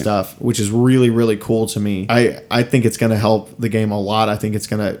and stuff, which is really, really cool to me. I think it's going to help the game a lot. I think it's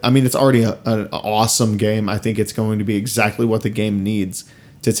going to, I mean, it's already an awesome game. I think it's going to be exactly what the game needs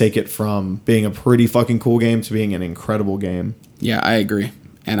to take it from being a pretty fucking cool game to being an incredible game. Yeah, I agree.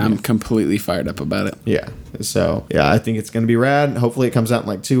 And I'm completely fired up about it. Yeah. So, yeah, I think it's going to be rad. Hopefully it comes out in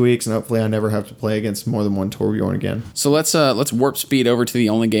like 2 weeks, and hopefully I never have to play against more than one Torbjorn again. So let's warp speed over to the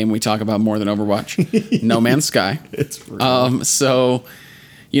only game we talk about more than Overwatch, No Man's Sky. It's real. So,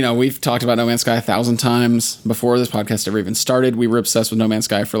 you know, we've talked about No Man's Sky 1,000 times before this podcast ever even started. We were obsessed with No Man's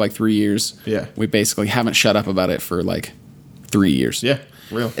Sky for like 3 years. Yeah. We basically haven't shut up about it for like 3 years. Yeah.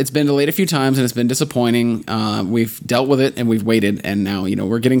 Real. It's been delayed a few times and it's been disappointing. We've dealt with it and we've waited, and now, you know,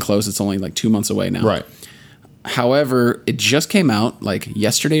 we're getting close. It's only like 2 months away now. Right. However, it just came out like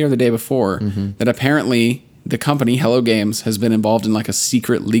yesterday or the day before that apparently the company Hello Games has been involved in like a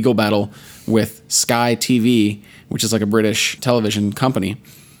secret legal battle with Sky TV, which is like a British television company,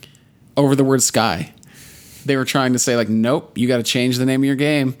 over the word Sky. They were trying to say like, nope, you got to change the name of your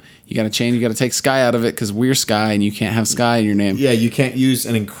game. You got to take Sky out of it because we're Sky and you can't have Sky in your name. Yeah, you can't use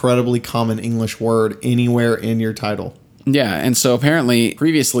an incredibly common English word anywhere in your title. Yeah, and so apparently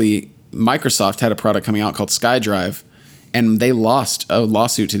previously Microsoft had a product coming out called SkyDrive, and they lost a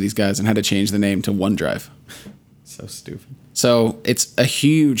lawsuit to these guys and had to change the name to OneDrive. So stupid. So it's a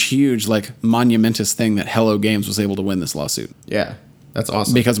huge, like monumentous thing that Hello Games was able to win this lawsuit Yeah, that's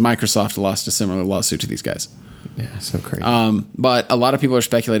awesome. because Microsoft lost a similar lawsuit to these guys. Yeah, so crazy. But a lot of people are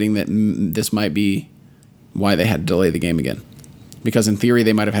speculating that this might be why they had to delay the game again. Because in theory,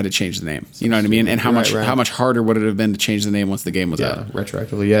 they might have had to change the name. You know what I mean? And how much harder would it have been to change the name once the game was out?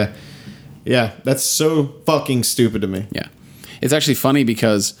 Retroactively, yeah. Yeah, that's so fucking stupid to me. Yeah. It's actually funny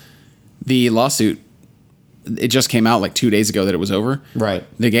because the lawsuit, it just came out like 2 days ago that it was over. Right.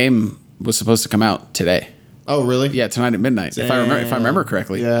 The game was supposed to come out today. Oh, really? Yeah, tonight at midnight, if I remember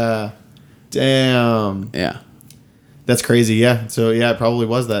correctly. Yeah. Damn. Yeah. That's crazy, yeah. So, yeah, it probably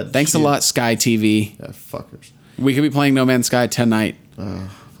was that. Thanks a lot, Sky TV. Yeah, fuckers. We could be playing No Man's Sky tonight.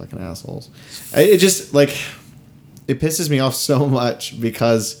 Fucking assholes. It just, like, it pisses me off so much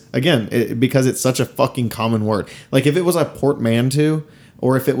because, again, because it's such a fucking common word. Like, if it was a portmanteau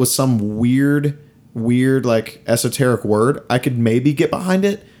or if it was some weird, like, esoteric word, I could maybe get behind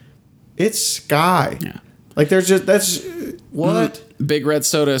it. It's Sky. Yeah. Like, that's, what? Big Red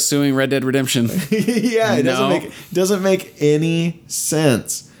Soda suing Red Dead Redemption. Yeah, it No. doesn't make any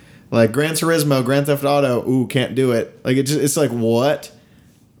sense. Like Gran Turismo, Grand Theft Auto, can't do it. Like it's like what?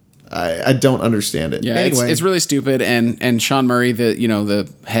 I don't understand it. Yeah, anyway, it's really stupid. And Sean Murray,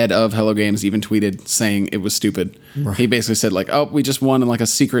 the head of Hello Games, even tweeted saying it was stupid. Right. He basically said like, "Oh, we just won in like a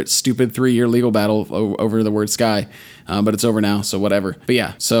secret, stupid 3-year legal battle over the word Sky, but it's over now, so whatever." But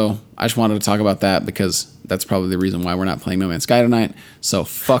yeah, so I just wanted to talk about that because that's probably the reason why we're not playing No Man's Sky tonight. So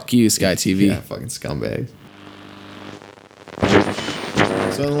fuck you, Sky TV. Yeah, fucking scumbags.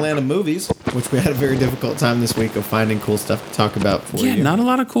 So in the land of movies, which we had a very difficult time this week of finding cool stuff to talk about for you. Yeah, not a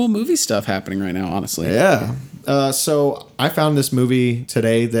lot of cool movie stuff happening right now, honestly. Yeah. So I found this movie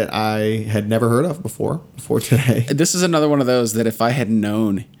today that I had never heard of before today. This is another one of those that if I had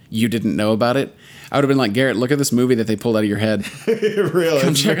known you didn't know about it, I would have been like, Garrett, look at this movie that they pulled out of your head. Really?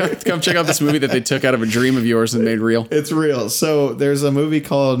 Come check out this movie that they took out of a dream of yours and made real. It's real. So there's a movie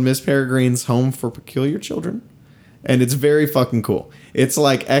called Miss Peregrine's Home for Peculiar Children. And it's very fucking cool. It's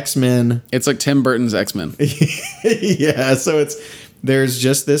like X-Men. It's like Tim Burton's X-Men. Yeah, so there's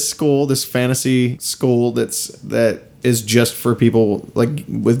just this school, this fantasy school that is just for people like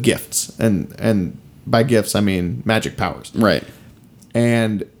with gifts. And by gifts I mean magic powers. Right.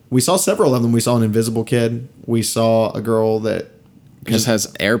 And we saw several of them. We saw an invisible kid. We saw a girl that just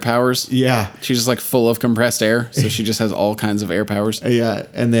has air powers. Yeah. She's just like full of compressed air, so she just has all kinds of air powers. Yeah,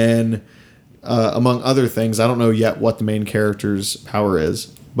 and then among other things, I don't know yet what the main character's power is,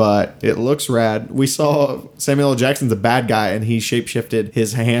 but it looks rad. We saw Samuel L. Jackson's a bad guy, and he shapeshifted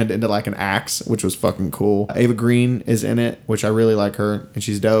his hand into like an axe, which was fucking cool. Ava Green is in it, which I really like her, and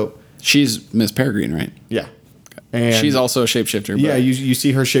she's dope. She's Miss Peregrine, right? Yeah. And she's also a shapeshifter. Yeah, you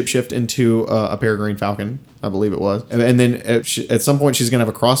see her shapeshift into a peregrine falcon, I believe it was. And then at some point she's going to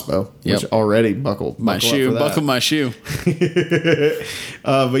have a crossbow, which already buckle my shoe. Buckle my shoe.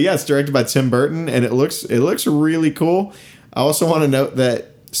 But yeah, it's directed by Tim Burton, and it looks really cool. I also want to note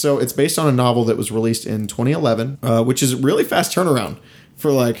that, so it's based on a novel that was released in 2011, which is a really fast turnaround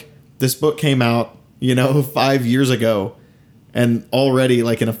for like, this book came out, 5 years ago. and already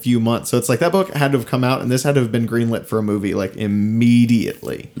like in a few months. So it's like that book had to have come out, and this had to have been greenlit for a movie like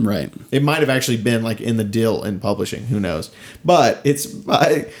immediately. Right. It might have actually been like in the deal in publishing. Who knows? But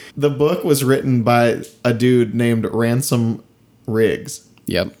the book was written by a dude named Ransom Riggs.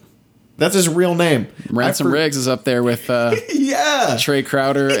 Yep. That's his real name. Ransom Riggs is up there with Yeah. Trey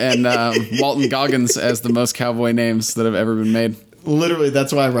Crowder and Walton Goggins as the most cowboy names that have ever been made. Literally,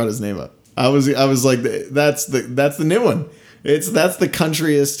 that's why I brought his name up. I was like, that's the new one. That's the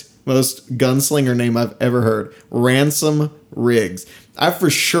countryest, most gunslinger name I've ever heard. Ransom Riggs. I for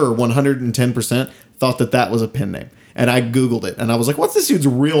sure 110% thought that was a pen name. And I Googled it and I was like, what's this dude's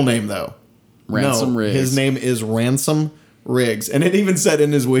real name though? Ransom Riggs. His name is Ransom Riggs. And it even said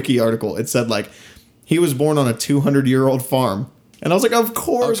in his wiki article, it said like, he was born on a 200-year-old farm. And I was like, of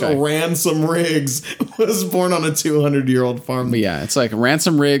course, Okay. Ransom Riggs was born on a 200-year-old farm. But yeah, it's like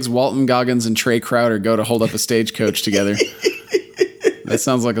Ransom Riggs, Walton Goggins, and Trey Crowder go to hold up a stagecoach together. That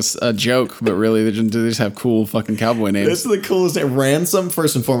sounds like a joke, but really they just have cool fucking cowboy names. This is the coolest name. Ransom,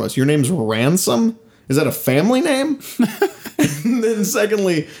 first and foremost. Your name's Ransom? Is that a family name? And then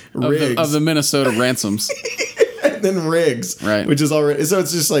secondly, Riggs. Of the Minnesota Ransoms. And then Riggs. Right. Which is already, so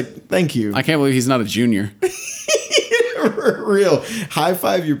it's just like, thank you. I can't believe he's not a junior. Real. High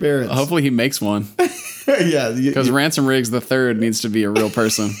five your parents. Hopefully he makes one. Yeah. Because Ransom Riggs III needs to be a real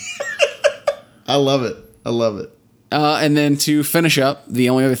person. I love it. I love it. And then to finish up, the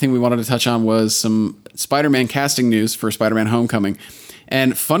only other thing we wanted to touch on was some Spider-Man casting news for Spider-Man Homecoming.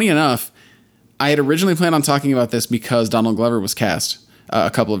 And funny enough, I had originally planned on talking about this because Donald Glover was cast a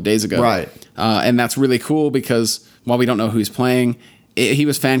couple of days ago. Right. And that's really cool because while we don't know who he's playing, he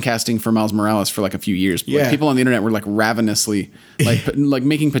was fan casting for Miles Morales for like a few years. Yeah. Like, people on the internet were like ravenously like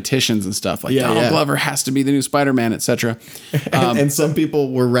making petitions and stuff like Donald Glover has to be the new Spider-Man, etc. And some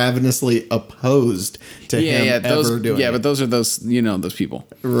people were ravenously opposed to him ever doing it. But those are those people.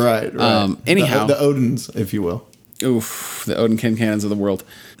 Right. Anyhow. The Odins, if you will. Oof, the Odin Cannons of the world.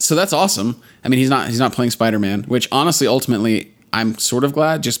 So that's awesome. I mean, he's not playing Spider-Man, which honestly, ultimately, I'm sort of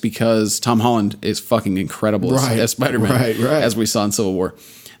glad just because Tom Holland is fucking incredible as Spider-Man, Right. as we saw in Civil War.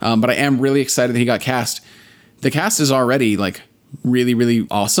 But I am really excited that he got cast. The cast is already like really, really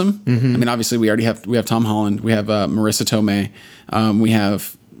awesome. Mm-hmm. I mean, obviously we have Tom Holland, we have Marissa Tomei, we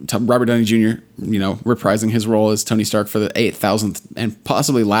have Robert Downey Jr., reprising his role as Tony Stark for the 8,000th and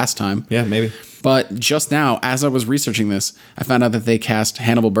possibly last time. Yeah, maybe. But just now, as I was researching this, I found out that they cast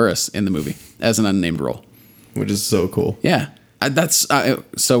Hannibal Buress in the movie as an unnamed role. Which is so cool. Yeah. That's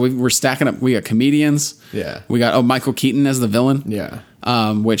so we're stacking up. We got comedians. Yeah. We got Michael Keaton as the villain. Yeah.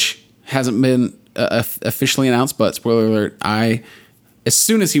 Which hasn't been officially announced, but spoiler alert, as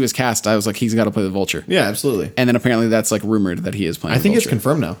soon as he was cast, I was like, he's got to play the Vulture. Yeah, absolutely. And then apparently that's like rumored that he is playing. I think it's Vulture.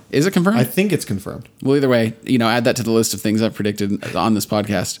 confirmed now. Is it confirmed? I think it's confirmed. Well, either way, add that to the list of things I've predicted on this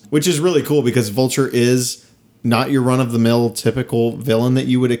podcast. Which is really cool because Vulture is not your run-of-the-mill typical villain that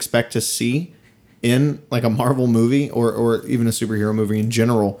you would expect to see in like a Marvel movie or even a superhero movie in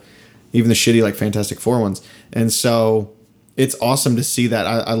general, even the shitty like Fantastic Four ones. And so it's awesome to see that.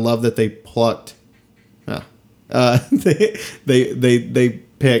 I love that they plucked. They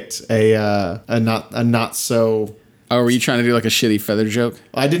picked a not so. Oh, were you trying to do like a shitty feather joke?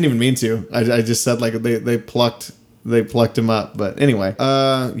 I didn't even mean to. I just said like they plucked him up. But anyway,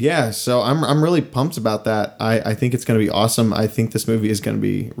 yeah. So I'm really pumped about that. I think it's going to be awesome. I think this movie is going to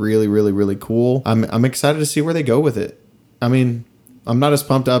be really, really, really cool. I'm excited to see where they go with it. I mean, I'm not as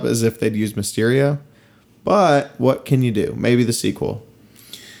pumped up as if they'd used Mysterio, but what can you do? Maybe the sequel.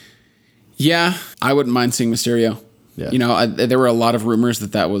 Yeah, I wouldn't mind seeing Mysterio. Yeah. There were a lot of rumors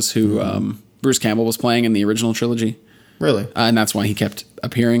that was who Bruce Campbell was playing in the original trilogy. Really? And that's why he kept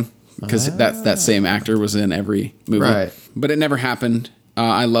appearing, because that same actor was in every movie. Right. But it never happened.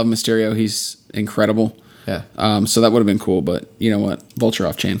 I love Mysterio. He's incredible. Yeah. So that would have been cool, but you know what? Vulture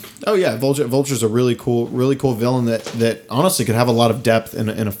off chain. Oh yeah, Vulture's a really cool villain that honestly could have a lot of depth in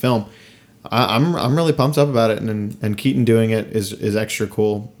a film. I'm really pumped up about it, and Keaton doing it is extra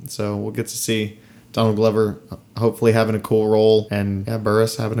cool. So we'll get to see Donald Glover hopefully having a cool role, and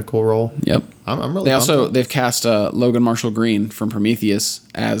Buress having a cool role. Yep. I'm really. They've cast Logan Marshall Green from Prometheus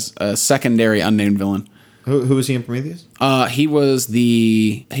as a secondary unnamed villain. Who was he in Prometheus? He was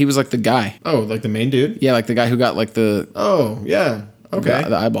like the guy. Oh, like the main dude? Yeah, like the guy who got like the Oh yeah. Okay.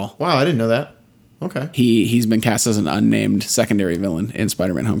 the eyeball. Wow, I didn't know that. Okay. He's been cast as an unnamed secondary villain in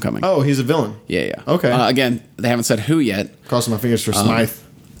Spider-Man: Homecoming. Oh, he's a villain. Yeah. Okay. Again, they haven't said who yet. Crossing my fingers for Smythe.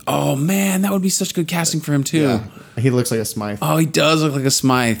 Oh man, that would be such good casting for him too. Yeah. He looks like a Smythe. Oh, he does look like a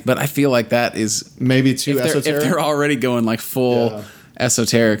Smythe, but I feel like that is Maybe too if esoteric. they're already going like full Yeah.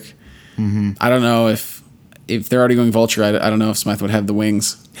 esoteric. I don't know if if they're already going Vulture, I don't know if Smythe would have the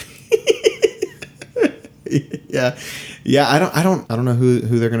wings. Yeah. Yeah, I don't know who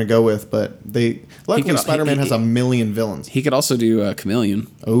they're going to go with, but luckily Spider-Man has a million villains. He could also do a chameleon.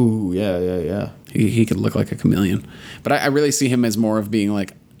 Oh, yeah. He could look like a chameleon. But I really see him as more of being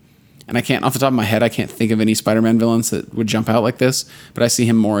like, and I can't, off the top of my head, I can't think of any Spider-Man villains that would jump out like this, but I see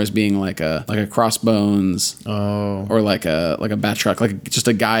him more as being like a Crossbones, or like a Batroc, like just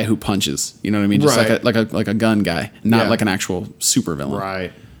a guy who punches. You know what I mean? Just Right. like a gun guy, not like an actual super villain.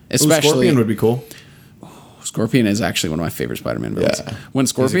 Right. Especially Scorpion would be cool. Scorpion is actually one of my favorite Spider-Man villains. Yeah. When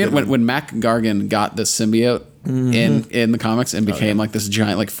Scorpion, when Mac Gargan got the symbiote in the comics and became like this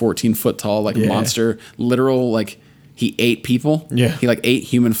giant, like 14-foot tall, like monster, literal, like he ate people. Yeah. He like ate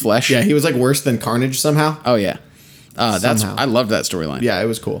human flesh. Yeah, he was like worse than Carnage somehow. Oh yeah. I loved that storyline. Yeah, it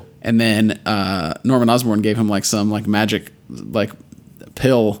was cool. And then Norman Osborn gave him like some like magic like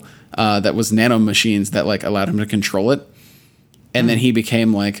pill that was nanomachines that like allowed him to control it. And then he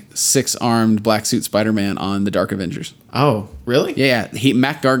became like 6-armed black suit Spider-Man on the Dark Avengers. Oh, really? Yeah.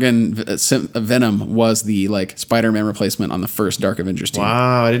 Mac Gargan Venom was the like Spider-Man replacement on the first Dark Avengers team.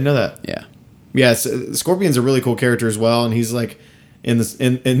 Wow, I didn't know that. Yeah. Yes, Scorpion's a really cool character as well, and he's like in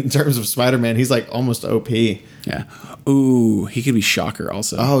terms of Spider-Man, he's like almost OP. Yeah. Ooh, he could be Shocker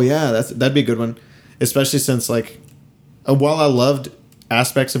also. Oh yeah, that'd be a good one, especially since like while I loved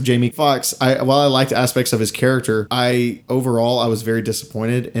aspects of Jamie Foxx, while I liked aspects of his character, I was very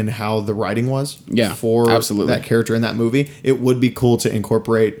disappointed in how the writing was. Yeah, for absolutely. that character in that movie. It would be cool to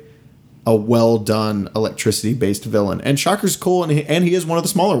incorporate a well done electricity based villain, and Shocker's cool, and he is one of the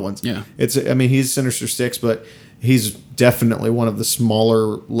smaller ones. Yeah, he's Sinister Six, but he's definitely one of the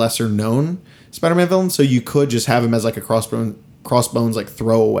smaller, lesser known Spider-Man villains. So you could just have him as like a Crossbones like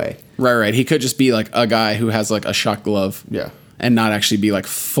throwaway. Right. He could just be like a guy who has like a shock glove. Yeah. And not actually be like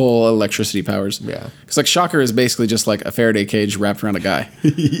full electricity powers. Yeah. Because like Shocker is basically just like a Faraday cage wrapped around a guy.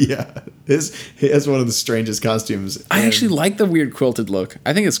 Yeah. He has one of the strangest costumes. I actually like the weird quilted look.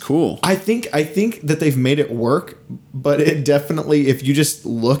 I think it's cool. I think that they've made it work, but it definitely, if you just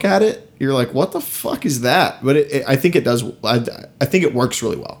look at it, you're like, what the fuck is that? But I think it does. I think it works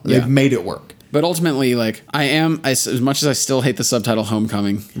really well. Yeah. They've made it work. But ultimately, like, as much as I still hate the subtitle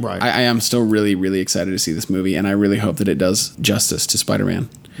Homecoming, right. I am still really, really excited to see this movie, and I really hope that it does justice to Spider-Man.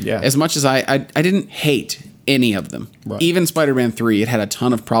 Yeah. As much as I didn't hate any of them. Right. Even Spider-Man 3, it had a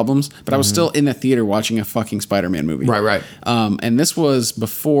ton of problems, but I was still in the theater watching a fucking Spider-Man movie. Right. And this was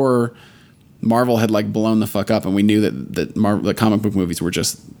before Marvel had, like, blown the fuck up, and we knew that the comic book movies were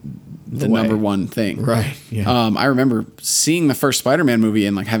just the number one thing. Right. Yeah. I remember seeing the first Spider-Man movie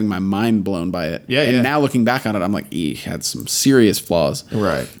and like having my mind blown by it. Yeah. And now looking back on it, I'm like, he had some serious flaws.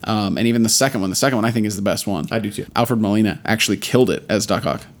 Right. And even the second one I think is the best one. I do too. Alfred Molina actually killed it as Doc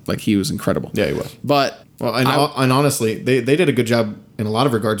Ock. Like he was incredible. Yeah, he was. But and honestly, they did a good job in a lot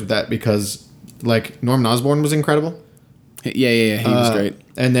of regards with that because like Norman Osborn was incredible. Yeah. He was great.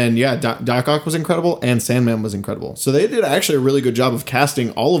 And then, Doc Ock was incredible, and Sandman was incredible. So they did actually a really good job of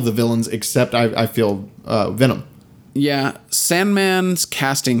casting all of the villains except, I feel, Venom. Yeah, Sandman's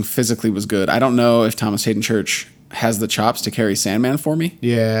casting physically was good. I don't know if Thomas Hayden Church has the chops to carry Sandman for me.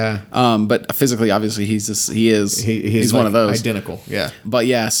 Yeah. But physically, obviously, he's one of those. Identical, yeah. But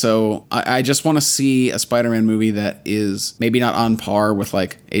yeah, so I just want to see a Spider-Man movie that is maybe not on par with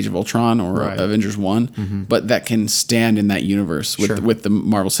like Age of Ultron or Avengers 1, but that can stand in that universe with the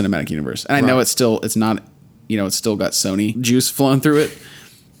Marvel Cinematic Universe. And I know it's still got Sony juice flowing through it,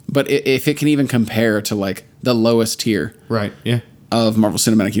 but if it can even compare to like the lowest tier, right? Yeah. Of Marvel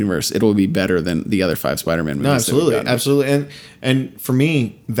Cinematic Universe, it will be better than the other 5 Spider-Man movies. No, absolutely. And for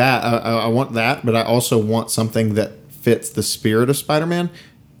me, that I want that, but I also want something that fits the spirit of Spider-Man.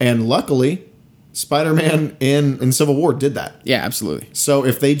 And luckily, Spider-Man in Civil War did that. Yeah, absolutely. So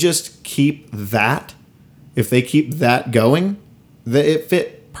if they just keep that going, it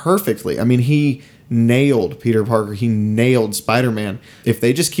fit perfectly. I mean, he nailed Peter Parker. He nailed Spider-Man. If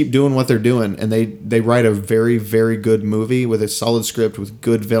they just keep doing what they're doing and they write a very, very good movie with a solid script, with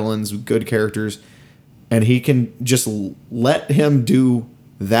good villains, with good characters, and he can just let him do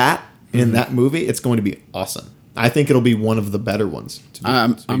that in that movie, it's going to be awesome. I think it'll be one of the better ones.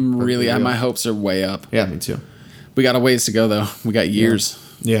 My hopes are way up. Yeah, me too. We got a ways to go though. We got years.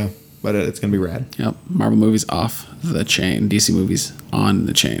 Yeah, but it's going to be rad. Yep. Marvel movies off the chain. DC movies on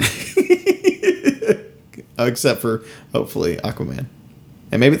the chain. Except for, hopefully, Aquaman.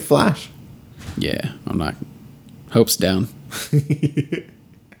 And maybe The Flash. Yeah, I'm not. Hopes down.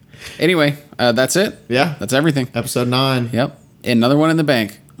 Anyway, that's it. Yeah. That's everything. Episode 9. Yep. Another one in the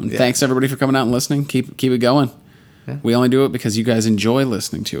bank. And thanks, everybody, for coming out and listening. Keep it going. Yeah. We only do it because you guys enjoy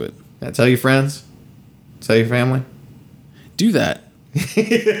listening to it. Tell your friends. Tell your family. Do that.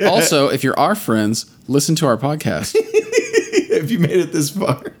 Also, if you're our friends, listen to our podcast. If you made it this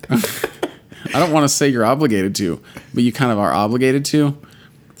far. I don't want to say you're obligated to, but you kind of are obligated to.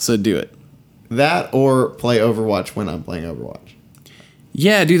 So do it. That or play Overwatch when I'm playing Overwatch.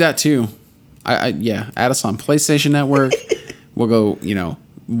 Yeah, do that too. Yeah, add us on PlayStation Network. We'll go,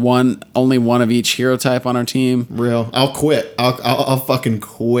 only one of each hero type on our team. Real. I'll quit. I'll fucking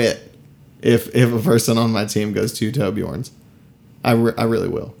quit if a person on my team goes 2 Torbjorns. I really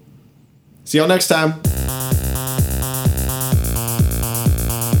will. See y'all next time.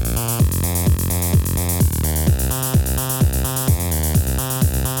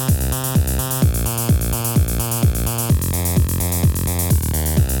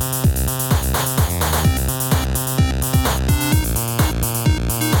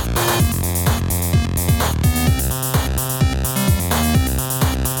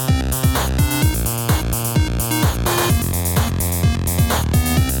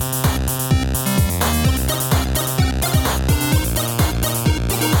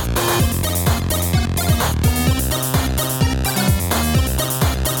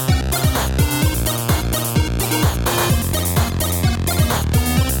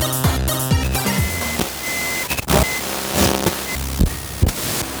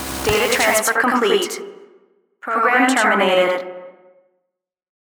 Data transfer complete. Program terminated.